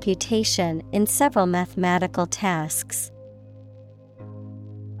quantum computation in several mathematical tasks.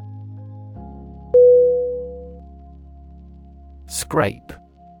 Scrape.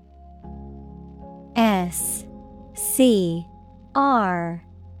 SCRAPE.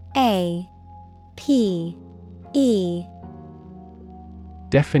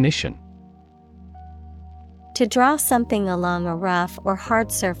 Definition: To draw something along a rough or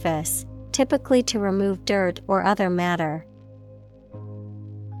hard surface, typically to remove dirt or other matter.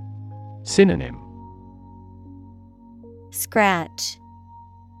 Synonym: Scratch,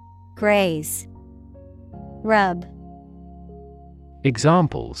 graze, rub.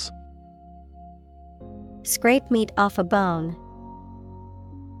 Examples: Scrape meat off a bone.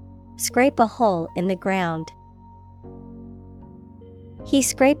 Scrape a hole in the ground. He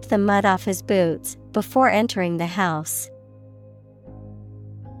scraped the mud off his boots before entering the house.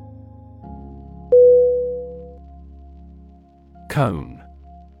 Cone.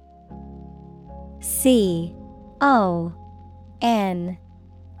 CONE.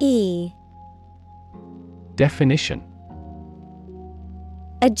 Definition: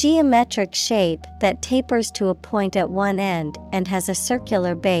 A geometric shape that tapers to a point at one end and has a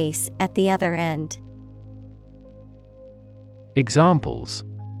circular base at the other end. Examples: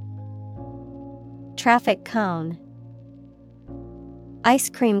 Traffic cone, ice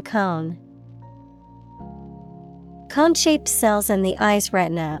cream cone. Cone-shaped cells in the eye's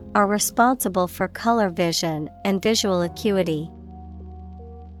retina are responsible for color vision and visual acuity.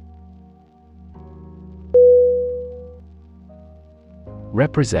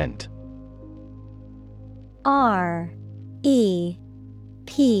 Represent.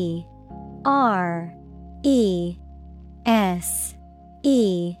 REPRESENT.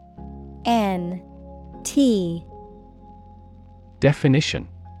 Definition: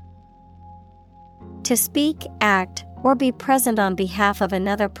 To speak, act, or be present on behalf of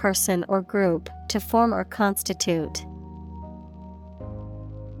another person or group, to form or constitute.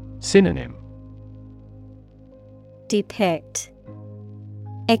 Synonym: Depict,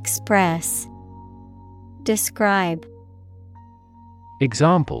 express, describe.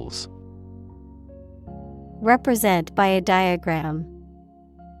 Examples: Represent by a diagram.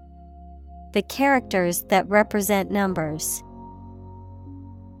 The characters that represent numbers.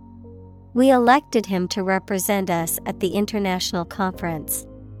 We elected him to represent us at the international conference.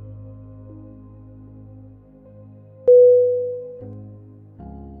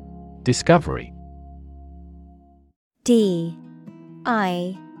 Discovery.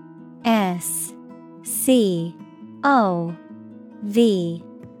 DISCOVERY.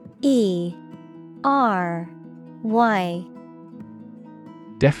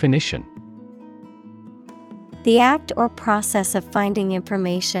 Definition: The act or process of finding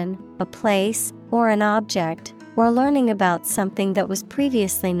information, a place, or an object, or learning about something that was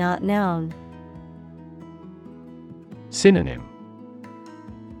previously not known. Synonym: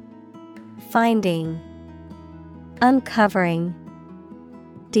 Finding, uncovering,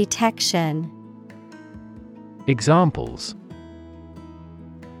 detection. Examples: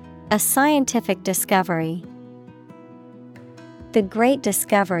 A scientific discovery. The great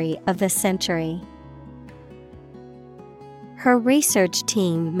discovery of the century. Her research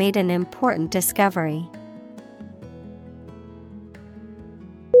team made an important discovery.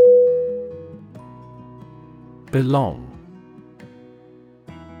 Belong.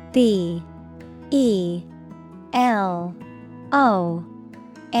 B-E-L-O-N-G.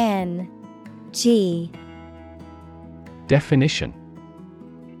 Definition: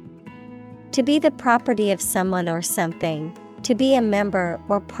 To be the property of someone or something, to be a member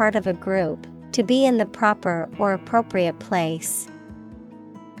or part of a group, to be in the proper or appropriate place.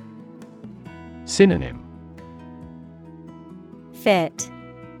 Synonym: Fit,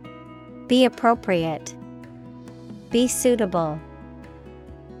 be appropriate, be suitable.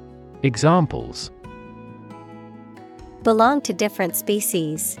 Examples: Belong to different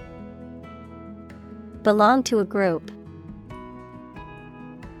species. Belong to a group.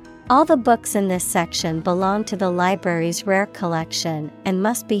 All the books in this section belong to the library's rare collection and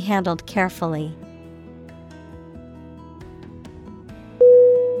must be handled carefully.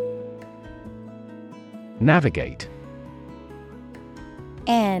 Navigate.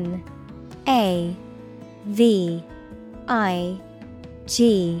 N-A-V-I-G-A-T-E.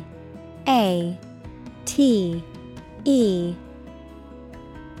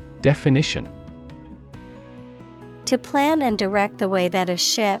 Definition: To plan and direct the way that a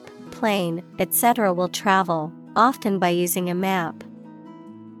ship, plane, etc. will travel, often by using a map.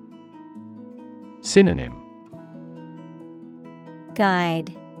 Synonym: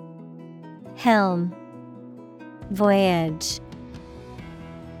 Guide, helm, voyage.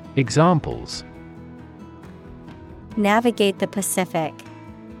 Examples: Navigate the Pacific.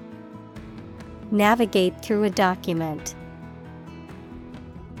 Navigate through a document.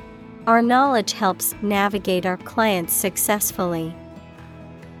 Our knowledge helps navigate our clients successfully.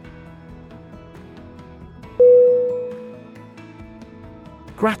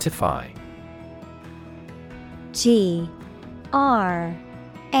 Gratify. G-R-A-T-I-F-Y.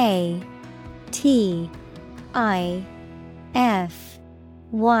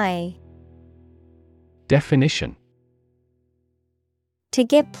 Definition: To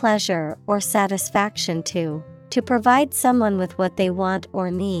give pleasure or satisfaction to provide someone with what they want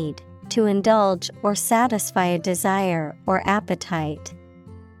or need, to indulge or satisfy a desire or appetite.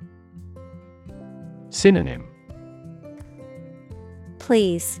 Synonym: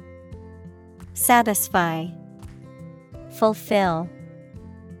 Please, satisfy, fulfill.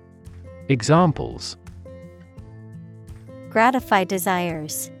 Examples: Gratify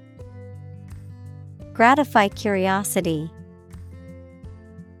desires. Gratify curiosity.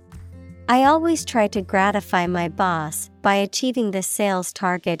 I always try to gratify my boss by achieving the sales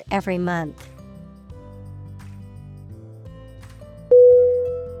target every month.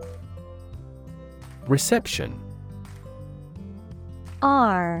 Reception.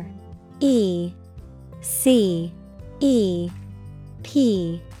 R-E-C-E-P-T-I-O-N.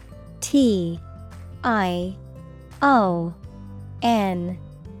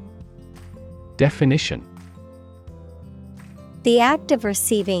 Definition: The act of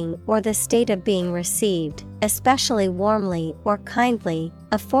receiving or the state of being received, especially warmly or kindly,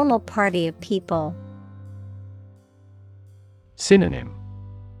 a formal party of people. Synonym: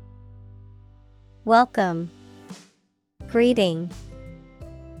 Welcome, greeting,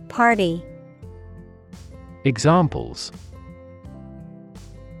 party. Examples: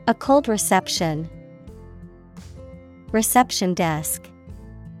 A cold reception. Reception desk.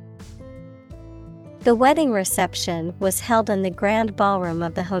 The wedding reception was held in the grand ballroom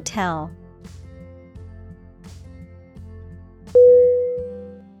of the hotel.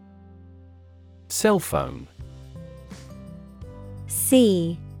 Cell phone.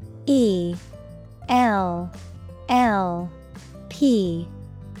 C-E-L-L-P-H-O-N-E.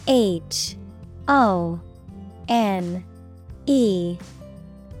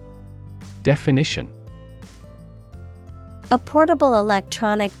 Definition: A portable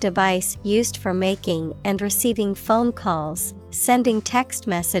electronic device used for making and receiving phone calls, sending text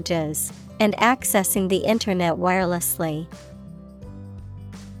messages, and accessing the internet wirelessly.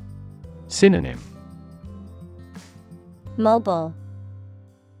 Synonym: Mobile,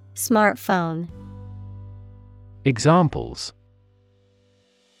 smartphone. Examples: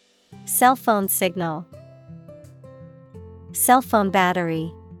 Cell phone signal. Cell phone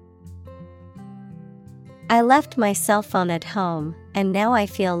battery. I left my cell phone at home, and now I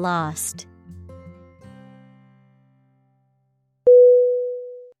feel lost.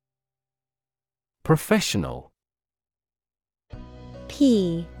 Professional.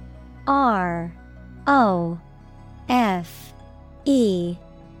 Professional.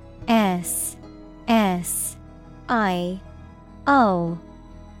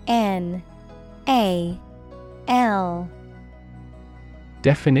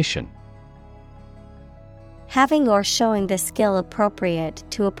 Definition: having or showing the skill appropriate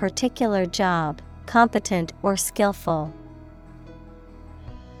to a particular job, competent or skillful.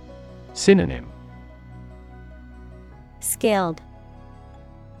 Synonym: skilled,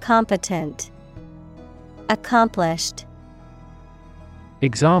 competent, accomplished.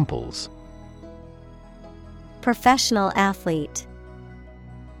 Examples: professional athlete,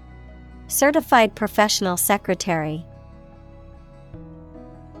 certified professional secretary.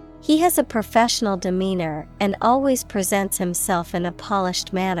 He has a professional demeanor and always presents himself in a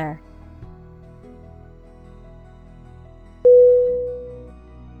polished manner.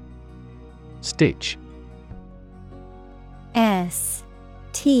 Stitch. S-T-I-T-C-H.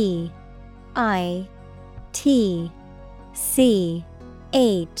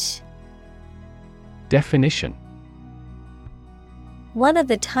 Definition: one of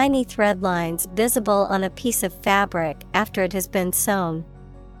the tiny thread lines visible on a piece of fabric after it has been sewn.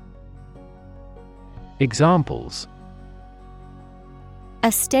 Examples: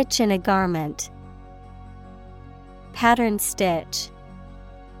 a stitch in a garment, pattern stitch.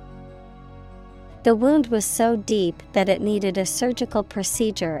 The wound was so deep that it needed a surgical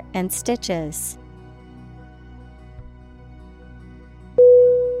procedure and stitches.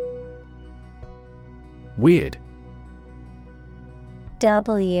 Weird.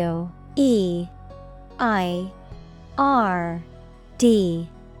 W-E-I-R-D.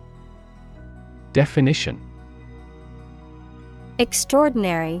 Definition: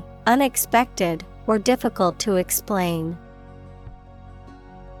 extraordinary, unexpected, or difficult to explain.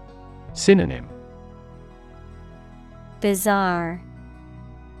 Synonym: bizarre,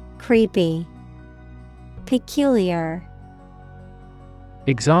 creepy, peculiar.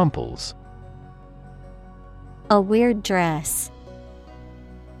 Examples: a weird dress,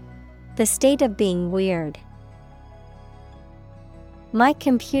 the state of being weird. My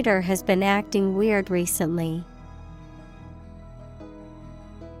computer has been acting weird recently.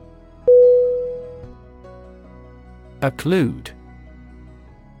 Occlude.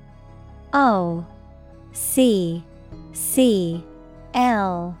 O-C-C-L-U-D-E.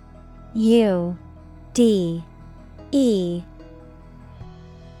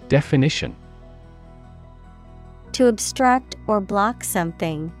 Definition: to obstruct or block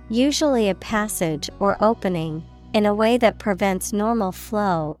something, usually a passage or opening, in a way that prevents normal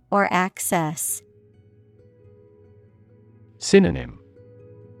flow or access. Synonym: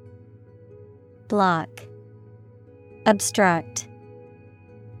 block, obstruct,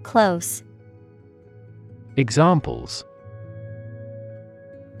 close. Examples: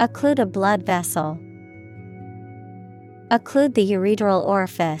 occlude a blood vessel, occlude the ureteral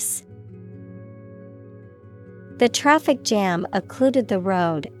orifice. The traffic jam occluded the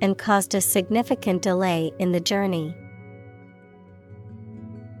road and caused a significant delay in the journey.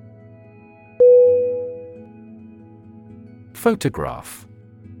 Photograph.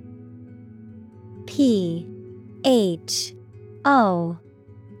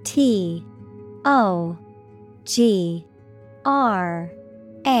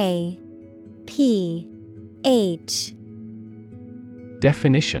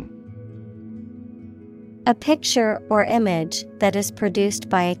 Definition: a picture or image that is produced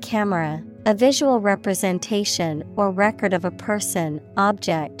by a camera, a visual representation or record of a person,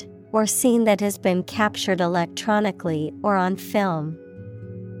 object, or scene that has been captured electronically or on film.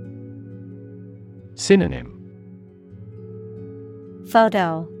 Synonym: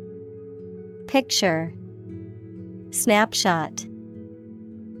 photo, picture, snapshot.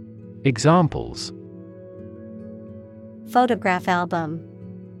 Examples: photograph album,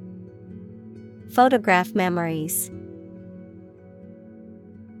 photograph memories.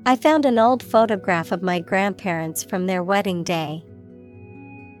 I found an old photograph of my grandparents from their wedding day.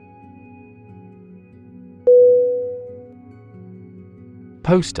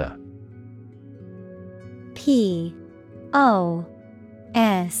 Poster. P-O-S-T-E-R.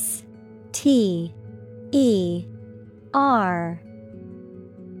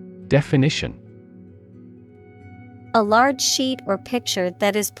 Definition: a large sheet or picture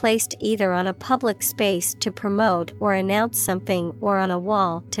that is placed either on a public space to promote or announce something or on a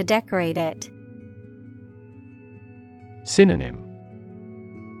wall to decorate it. Synonym: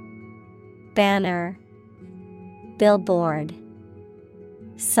 banner, billboard,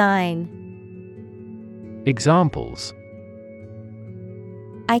 sign. Examples: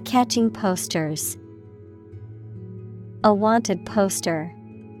 eye-catching posters, a wanted poster.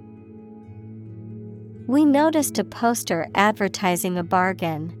 We noticed a poster advertising a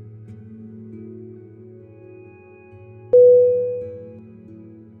bargain.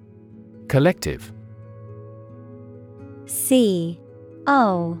 Collective. COLLECTIVE.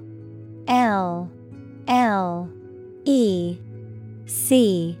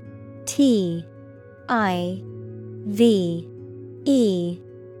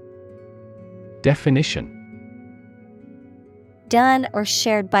 Definition: Done or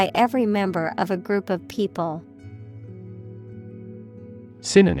shared by every member of a group of people.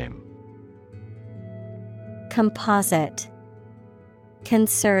 Synonym: Composite,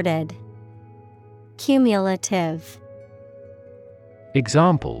 concerted, cumulative.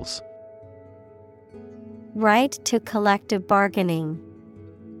 Examples: Right to collective bargaining,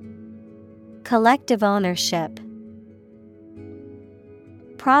 collective ownership.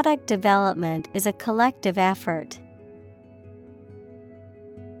 Product development is a collective effort.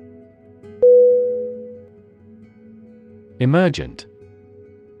 Emergent.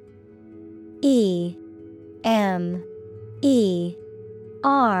 EMERGENT.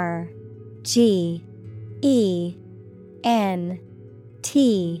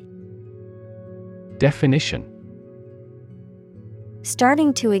 Definition: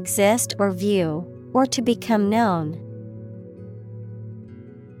 Starting to exist or view, or to become known.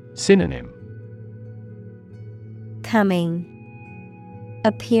 Synonym: Coming,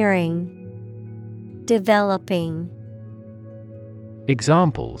 appearing, developing.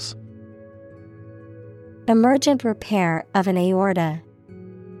 Examples: Emergent repair of an aorta,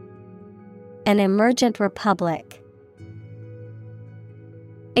 an emergent republic.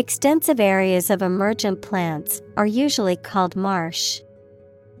 Extensive areas of emergent plants are usually called marsh.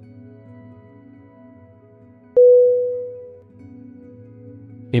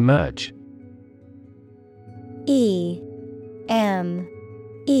 Emerge. EMERGE.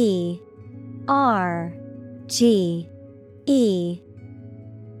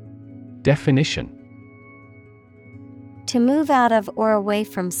 Definition: To move out of or away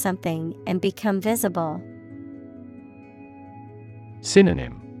from something and become visible.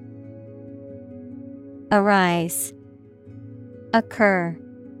 Synonym: Arise, occur,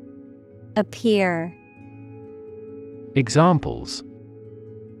 appear. Examples: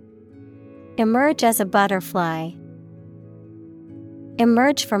 Emerge as a butterfly,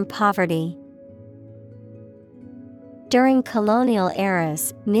 emerge from poverty. During colonial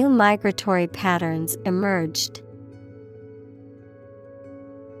eras, new migratory patterns emerged.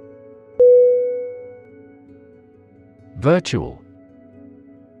 Virtual.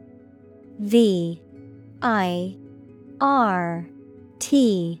 VIRTUAL.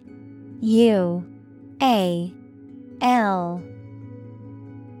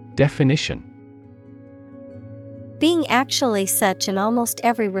 Definition: Being actually such in almost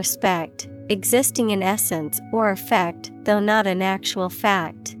every respect, existing in essence or effect, though not an actual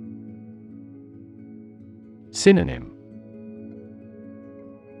fact. Synonym: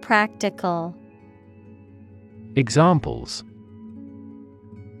 Practical. Examples: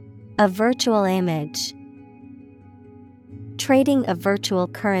 A virtual image. Trading of virtual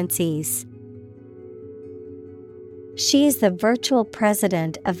currencies. She is the virtual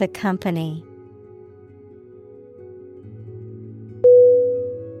president of the company.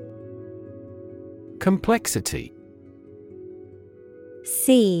 Complexity.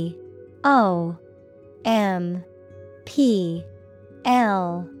 COMPLEXITY.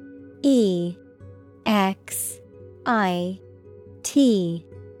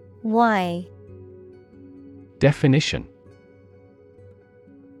 Definition: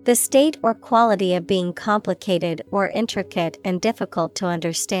 The state or quality of being complicated or intricate and difficult to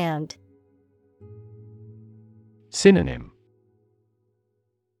understand. Synonym: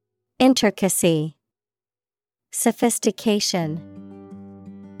 Intricacy, sophistication,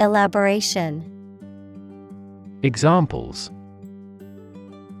 elaboration. Examples: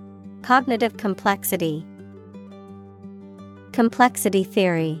 Cognitive complexity, complexity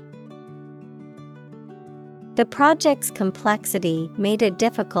theory. The project's complexity made it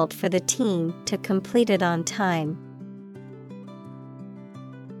difficult for the team to complete it on time.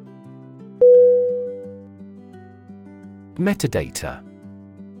 Metadata.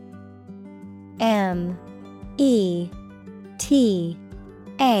 METADATA.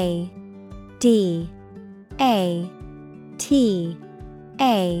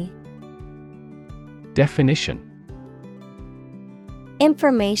 Definition: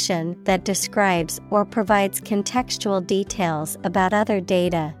 Information that describes or provides contextual details about other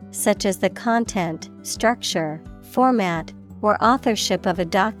data, such as the content, structure, format, or authorship of a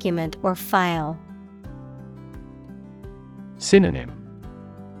document or file. Synonym: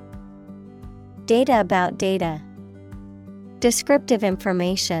 Data about data. Descriptive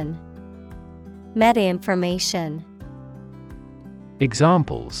information. Meta-information.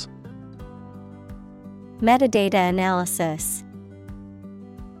 Examples: Metadata analysis.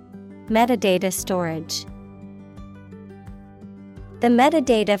 Metadata storage. The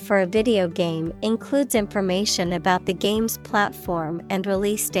metadata for a video game includes information about the game's platform and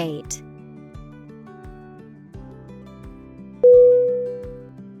release date.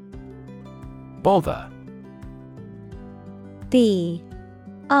 Bother. B-O-T-H-E-R.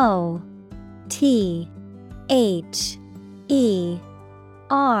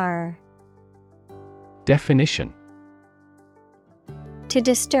 Definition: To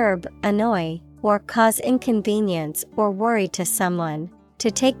disturb, annoy, or cause inconvenience or worry to someone,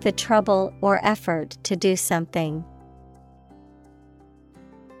 to take the trouble or effort to do something.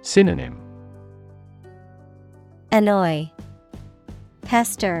 Synonym: Annoy,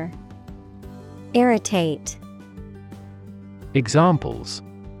 pester, irritate. Examples: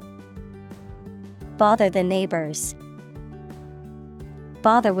 Bother the neighbors.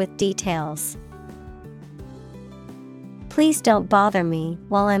 Bother with details. Please don't bother me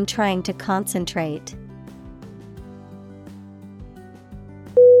while I'm trying to concentrate.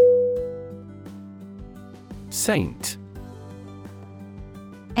 Saint.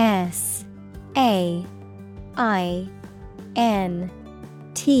 S-A-I-N-T.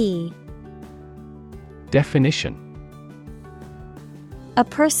 Definition: A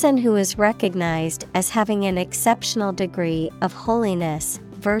person who is recognized as having an exceptional degree of holiness,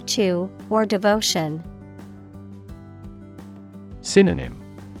 virtue, or devotion. Synonym: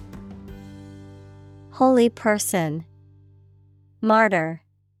 Holy person. Martyr.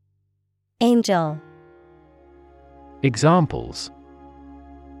 Angel. Examples: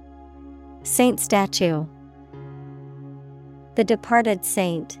 Saint statue. The departed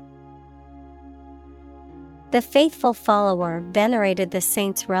saint. The faithful follower venerated the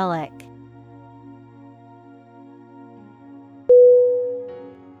saint's relic.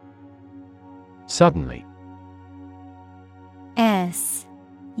 Suddenly.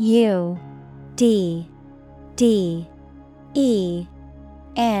 S-U-D-D-E-N-L-Y.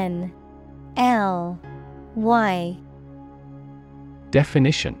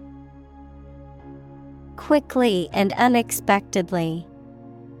 Definition: Quickly and unexpectedly.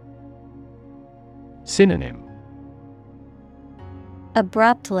 Synonym: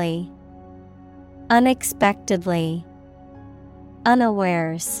 Abruptly, unexpectedly,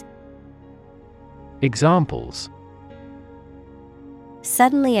 unawares. Examples: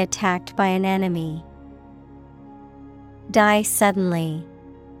 Suddenly attacked by an enemy. Die suddenly.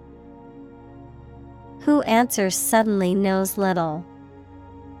 Who answers suddenly knows little.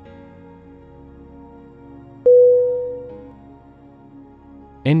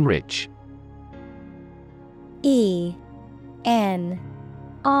 Enrich. E-N-R-I-C-H.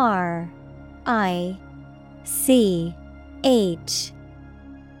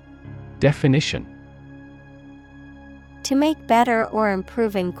 Definition: To make better or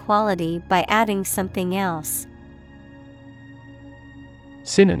improve in quality by adding something else.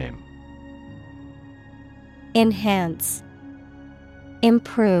 Synonym: Enhance,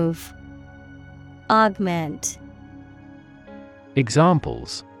 improve, augment.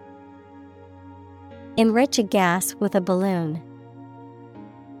 Examples: Enrich a gas with a balloon.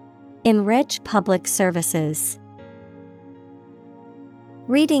 Enrich public services.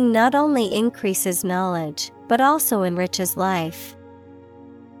 Reading not only increases knowledge, but also enriches life.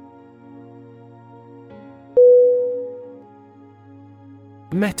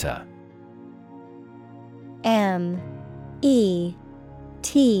 Meta. M-E-T-A.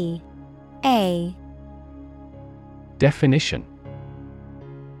 Definition: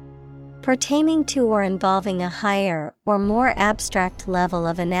 Pertaining to or involving a higher or more abstract level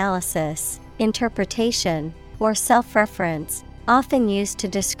of analysis, interpretation, or self-reference, often used to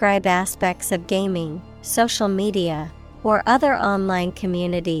describe aspects of gaming, social media, or other online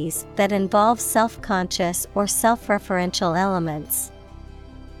communities that involve self-conscious or self-referential elements.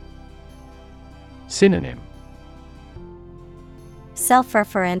 Synonym: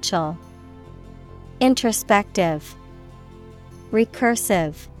 Self-referential, introspective,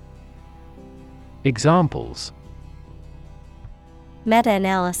 recursive. Examples: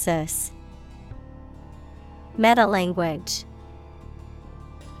 Meta-analysis. Meta-language.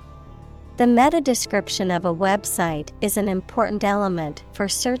 The meta description of a website is an important element for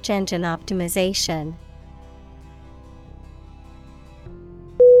search engine optimization.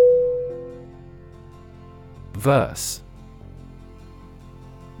 Verse.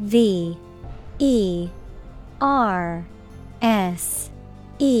 V-E-R-S-E.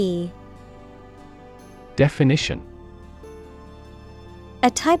 Definition. A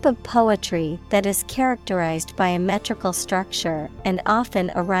type of poetry that is characterized by a metrical structure and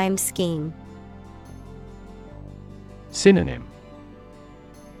often a rhyme scheme. Synonym.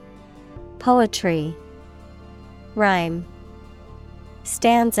 Poetry, rhyme,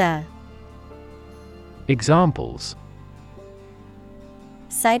 stanza. Examples.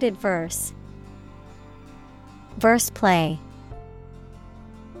 Cited verse, verse play.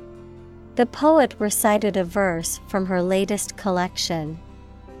 The poet recited a verse from her latest collection.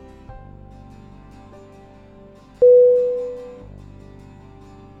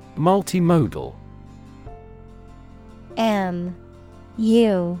 Multimodal. M-U-L-T-I-M-O-D-A-L.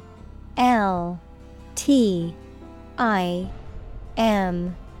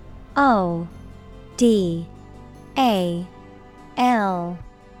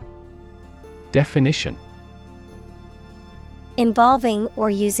 Definition. Involving or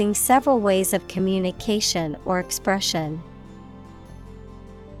using several ways of communication or expression.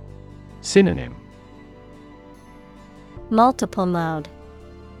 Synonym. Multiple mode.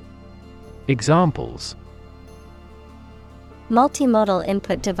 Examples. Multimodal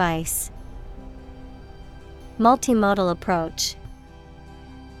input device. Multimodal approach.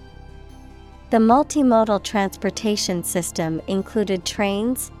 The multimodal transportation system included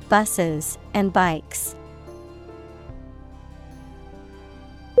trains, buses, and bikes.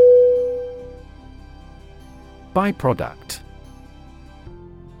 Byproduct.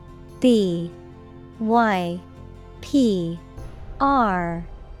 B-Y-P-R-O-D-U-C-T.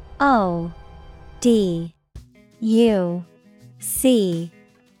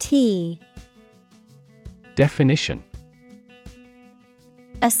 Definition.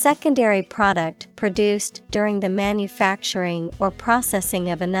 A secondary product produced during the manufacturing or processing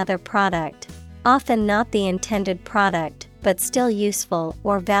of another product, often not the intended product, but still useful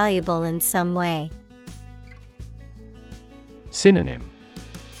or valuable in some way. Synonym.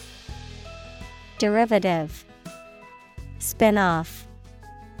 Derivative, spin-off,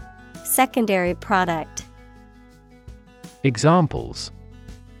 secondary product. Examples.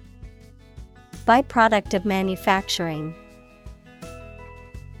 Byproduct of manufacturing.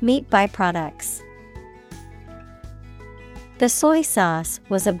 Meat byproducts. The soy sauce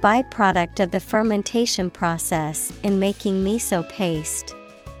was a byproduct of the fermentation process in making miso paste.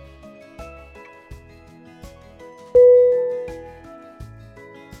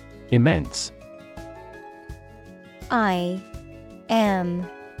 Immense. I-M-M-E-N-S-E.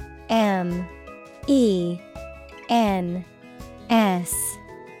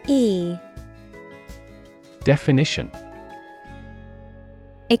 Definition.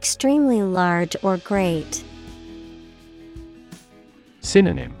 Extremely large or great.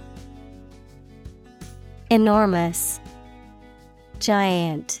 Synonym. Enormous,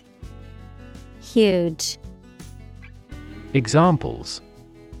 giant, huge. Examples.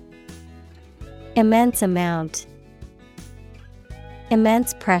 Immense amount.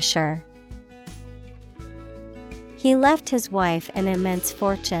 Immense pressure. He left his wife an immense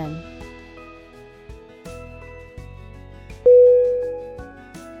fortune.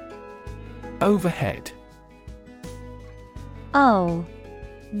 Overhead. O-V-E-R-H-E-A-D.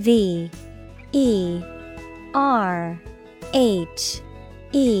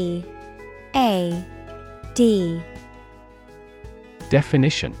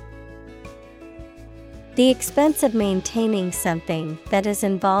 Definition. The expense of maintaining something that is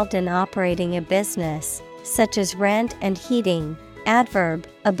involved in operating a business, such as rent and heating. Adverb,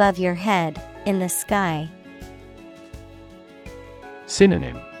 above your head, in the sky.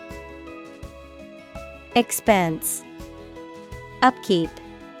 Synonym. Expense, upkeep.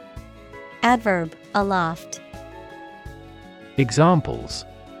 Adverb, aloft. Examples.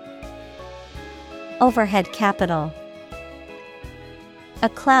 Overhead capital. A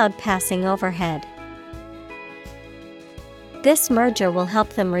cloud passing overhead. This merger will help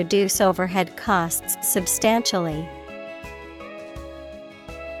them reduce overhead costs substantially.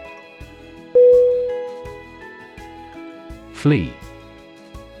 Flee.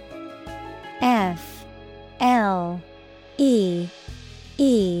 F-L-E-E.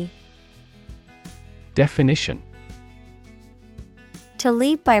 Definition. To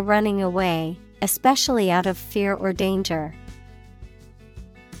leave by running away, especially out of fear or danger.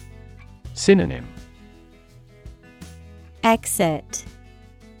 Synonym. Exit,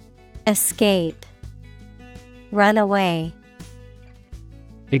 escape, run away.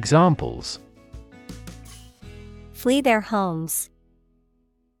 Examples: Flee their homes,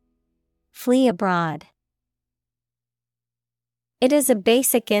 flee abroad. It is a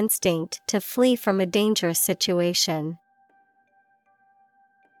basic instinct to flee from a dangerous situation.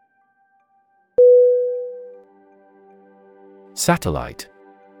 Satellite.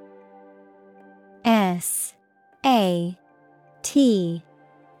 SATELLITE.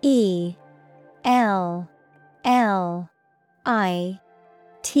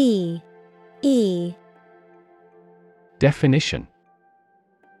 Definition: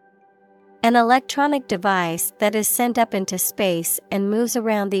 An electronic device that is sent up into space and moves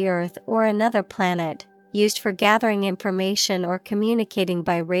around the Earth or another planet, used for gathering information or communicating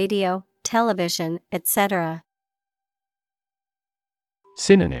by radio, television, etc.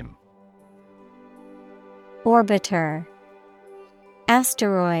 Synonym: Orbiter,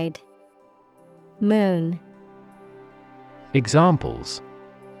 asteroid, moon. Examples: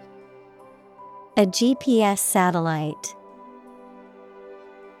 A GPS satellite,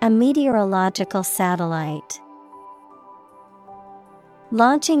 a meteorological satellite.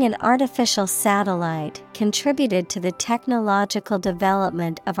 Launching an artificial satellite contributed to the technological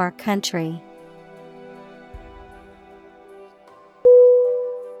development of our country.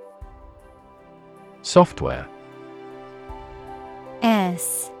 Software.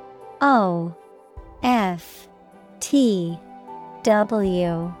 SOFTWARE.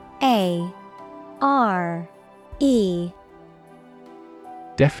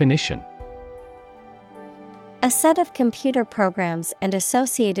 Definition: A set of computer programs and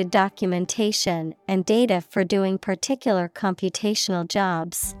associated documentation and data for doing particular computational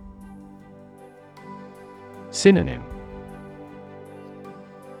jobs. Synonym: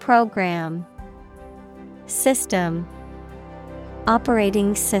 Program, system,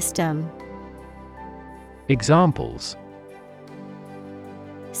 operating system. Examples: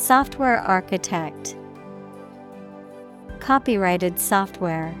 Software architect, copyrighted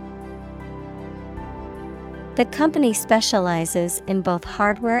software. The company specializes in both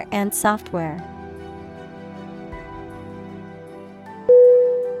hardware and software.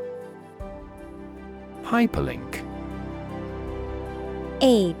 Hyperlink.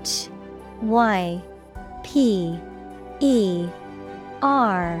 HYPERLINK.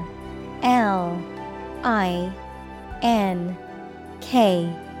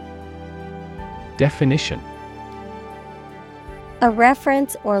 Definition: A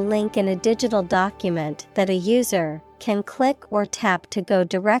reference or link in a digital document that a user can click or tap to go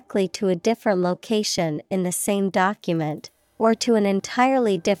directly to a different location in the same document, or to an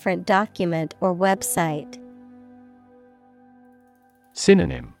entirely different document or website.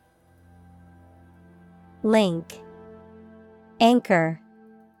 Synonym: Link, anchor,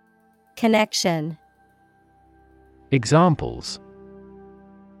 connection. Examples: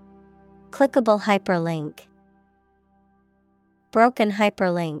 Clickable hyperlink, broken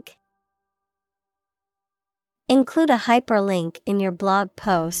hyperlink. Include a hyperlink in your blog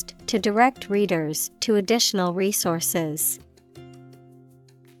post to direct readers to additional resources.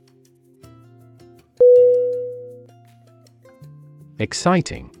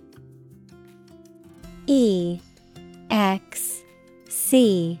 Exciting.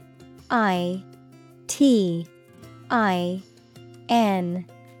 EXCITING.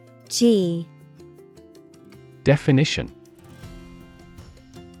 Definition: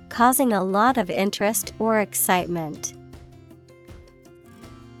 Causing a lot of interest or excitement.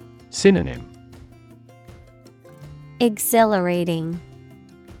 Synonym: Exhilarating,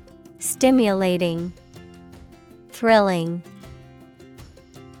 stimulating, thrilling.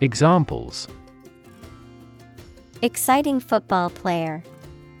 Examples: Exciting football player,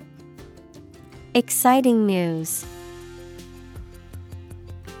 exciting news.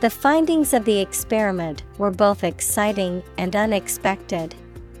 The findings of the experiment were both exciting and unexpected.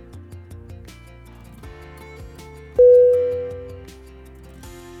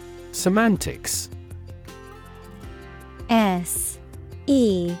 Semantics. SEMANTICS.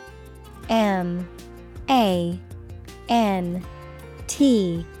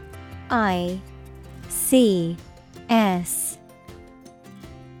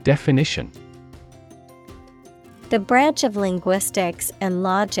 Definition: The branch of linguistics and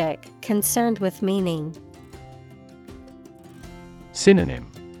logic concerned with meaning. Synonym: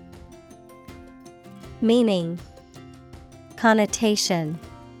 Meaning, connotation,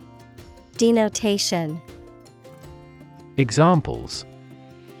 denotation. Examples: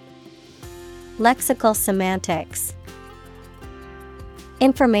 Lexical semantics,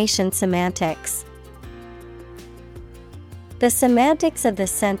 information semantics. The semantics of the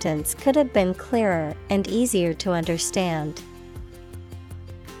sentence could have been clearer and easier to understand.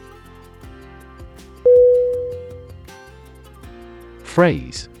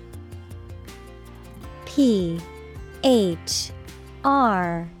 Phrase. P-H-R-A-S-E.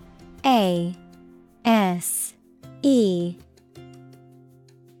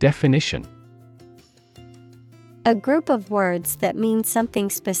 Definition. A group of words that mean something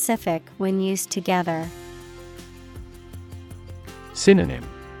specific when used together. Synonym.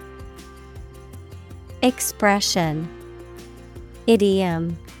 Expression,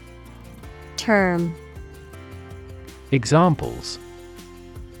 idiom, term. Examples.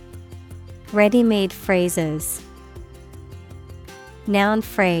 Ready-made phrases. Noun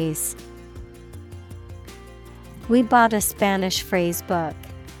phrase. We bought a Spanish phrase book.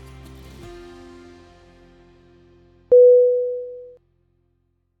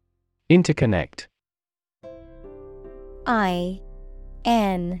 Interconnect.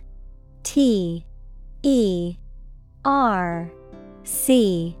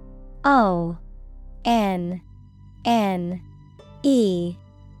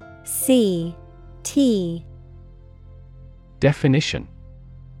 Definition.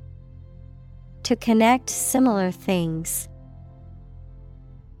 To connect similar things.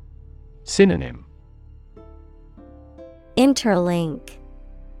 Synonym. Interlink,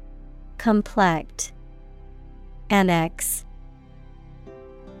 complect, annex.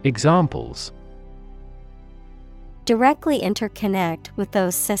 Examples. Directly interconnect with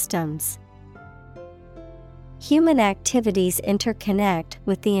those systems. Human activities interconnect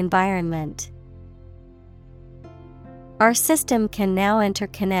with the environment. Our system can now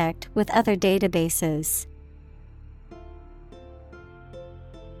interconnect with other databases.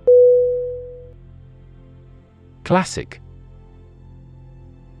 Classic.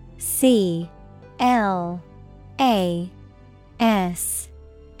 C-L-A-S-S-I-C.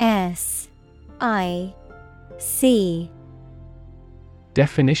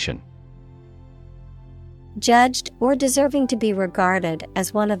 Definition. Judged or deserving to be regarded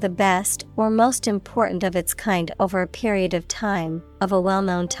as one of the best or most important of its kind over a period of time, of a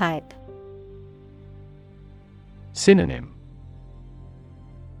well-known type. Synonym.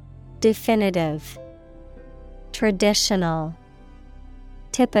 Definitive, traditional,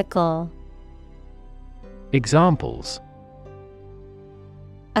 typical. Examples.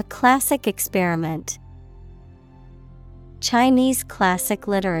 A classic experiment. Chinese classic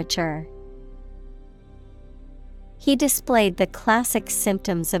literature. He displayed the classic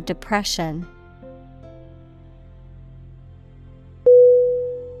symptoms of depression.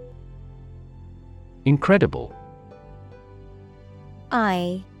 Incredible.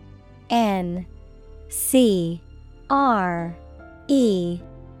 I-N-C-R-E-D-I-B-L-E.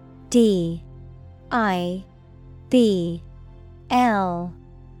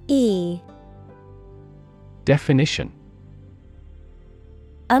 Definition.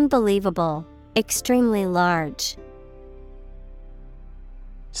 Unbelievable, extremely large.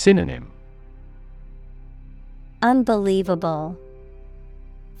 Synonym. Unbelievable,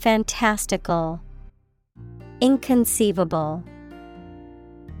 fantastical, inconceivable.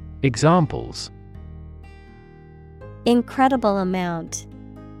 Examples. Incredible amount.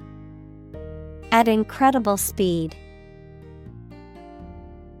 At incredible speed.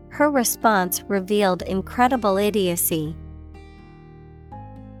 Her response revealed incredible idiocy.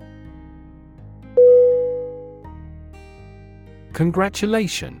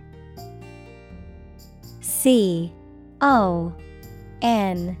 Congratulation.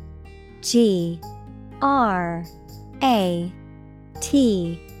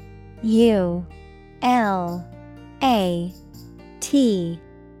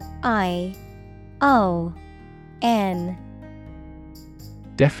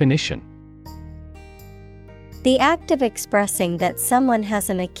 Definition. The act of expressing that someone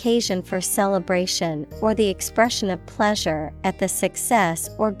has an occasion for celebration or the expression of pleasure at the success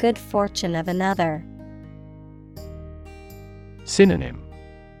or good fortune of another. Synonym.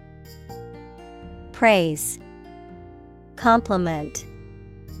 Praise, compliment,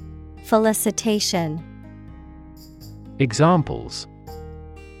 felicitation. Examples.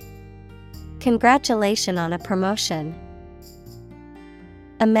 Congratulation on a promotion.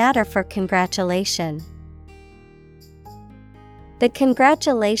 A matter for congratulation. The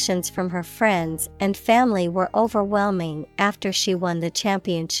congratulations from her friends and family were overwhelming after she won the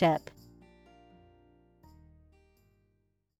championship.